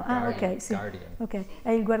guardiano. Ah, Guardian, ok, sì. guardian. Ok, è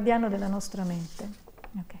il guardiano della nostra mente.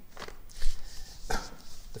 Ok.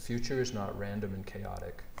 The future is not random and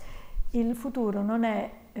chaotic. Il futuro non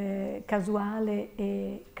è casuale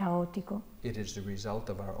e caotico, It is the result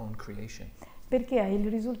of our own creation. perché è il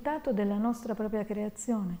risultato della nostra propria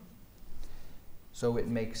creazione. So it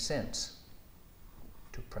makes sense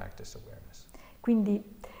to practice awareness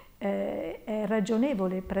Quindi è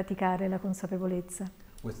ragionevole praticare la consapevolezza,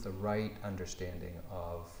 with the right understanding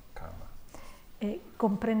of karma, e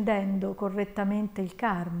comprendendo correttamente il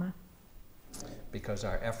karma, because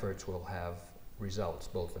our efforts will have results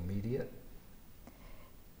both immediate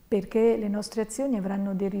perché le nostre azioni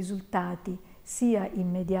avranno dei risultati sia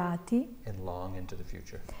immediati and long into the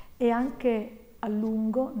future. e anche a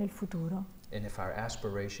lungo nel futuro. And if our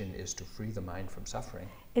aspiration is to free the mind from suffering,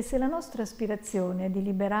 E se la nostra aspirazione è di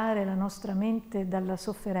liberare la nostra mente dalla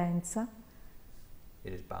sofferenza,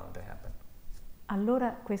 it is bound to happen.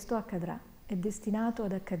 allora questo accadrà, è destinato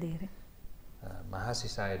ad accadere. Mahasi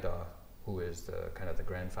Sayadaw, who is the kind of the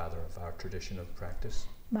grandfather of our tradition of practice,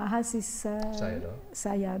 Mahasi Sayadaw.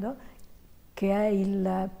 Sayadaw, che è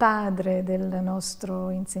il padre del nostro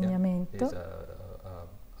insegnamento, He's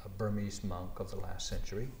a Burmese monk of the last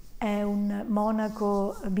century. è un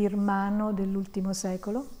monaco birmano dell'ultimo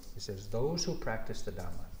secolo. He says, those who practice the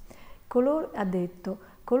Dhamma Ha detto,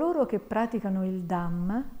 coloro che praticano il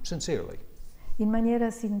Dhamma sincerely, in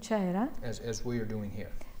maniera sincera, as we are doing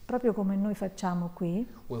here, proprio come noi facciamo qui,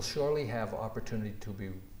 will surely have opportunity to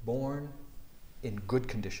be born in good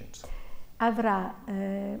conditions, avrà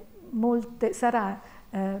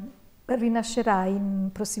rinascerà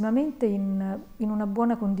prossimamente in una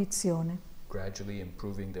buona condizione gradually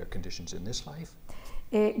improving their conditions in this life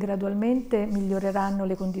e gradualmente miglioreranno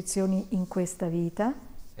le condizioni in questa vita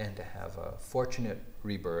and to have a fortunate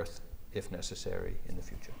rebirth, if necessary, in the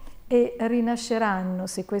future. e rinasceranno,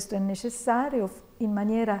 se questo è necessario, in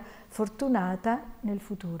maniera fortunata nel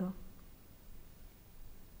futuro.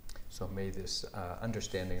 So may this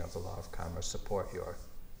understanding of the law of karma support your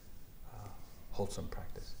wholesome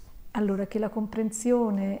practice. Allora, che la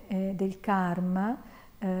comprensione del karma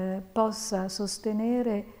possa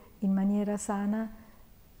sostenere in maniera sana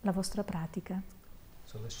la vostra pratica.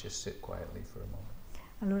 So let's just sit quietly for a moment.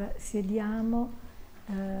 Allora sediamo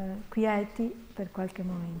quieti per qualche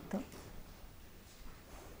momento.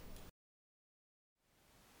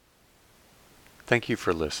 Thank you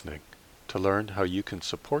for listening. To learn how you can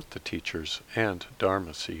support the teachers and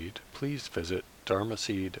Dharma Seed, please visit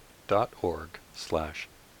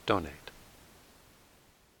dharmaseed.org/donate.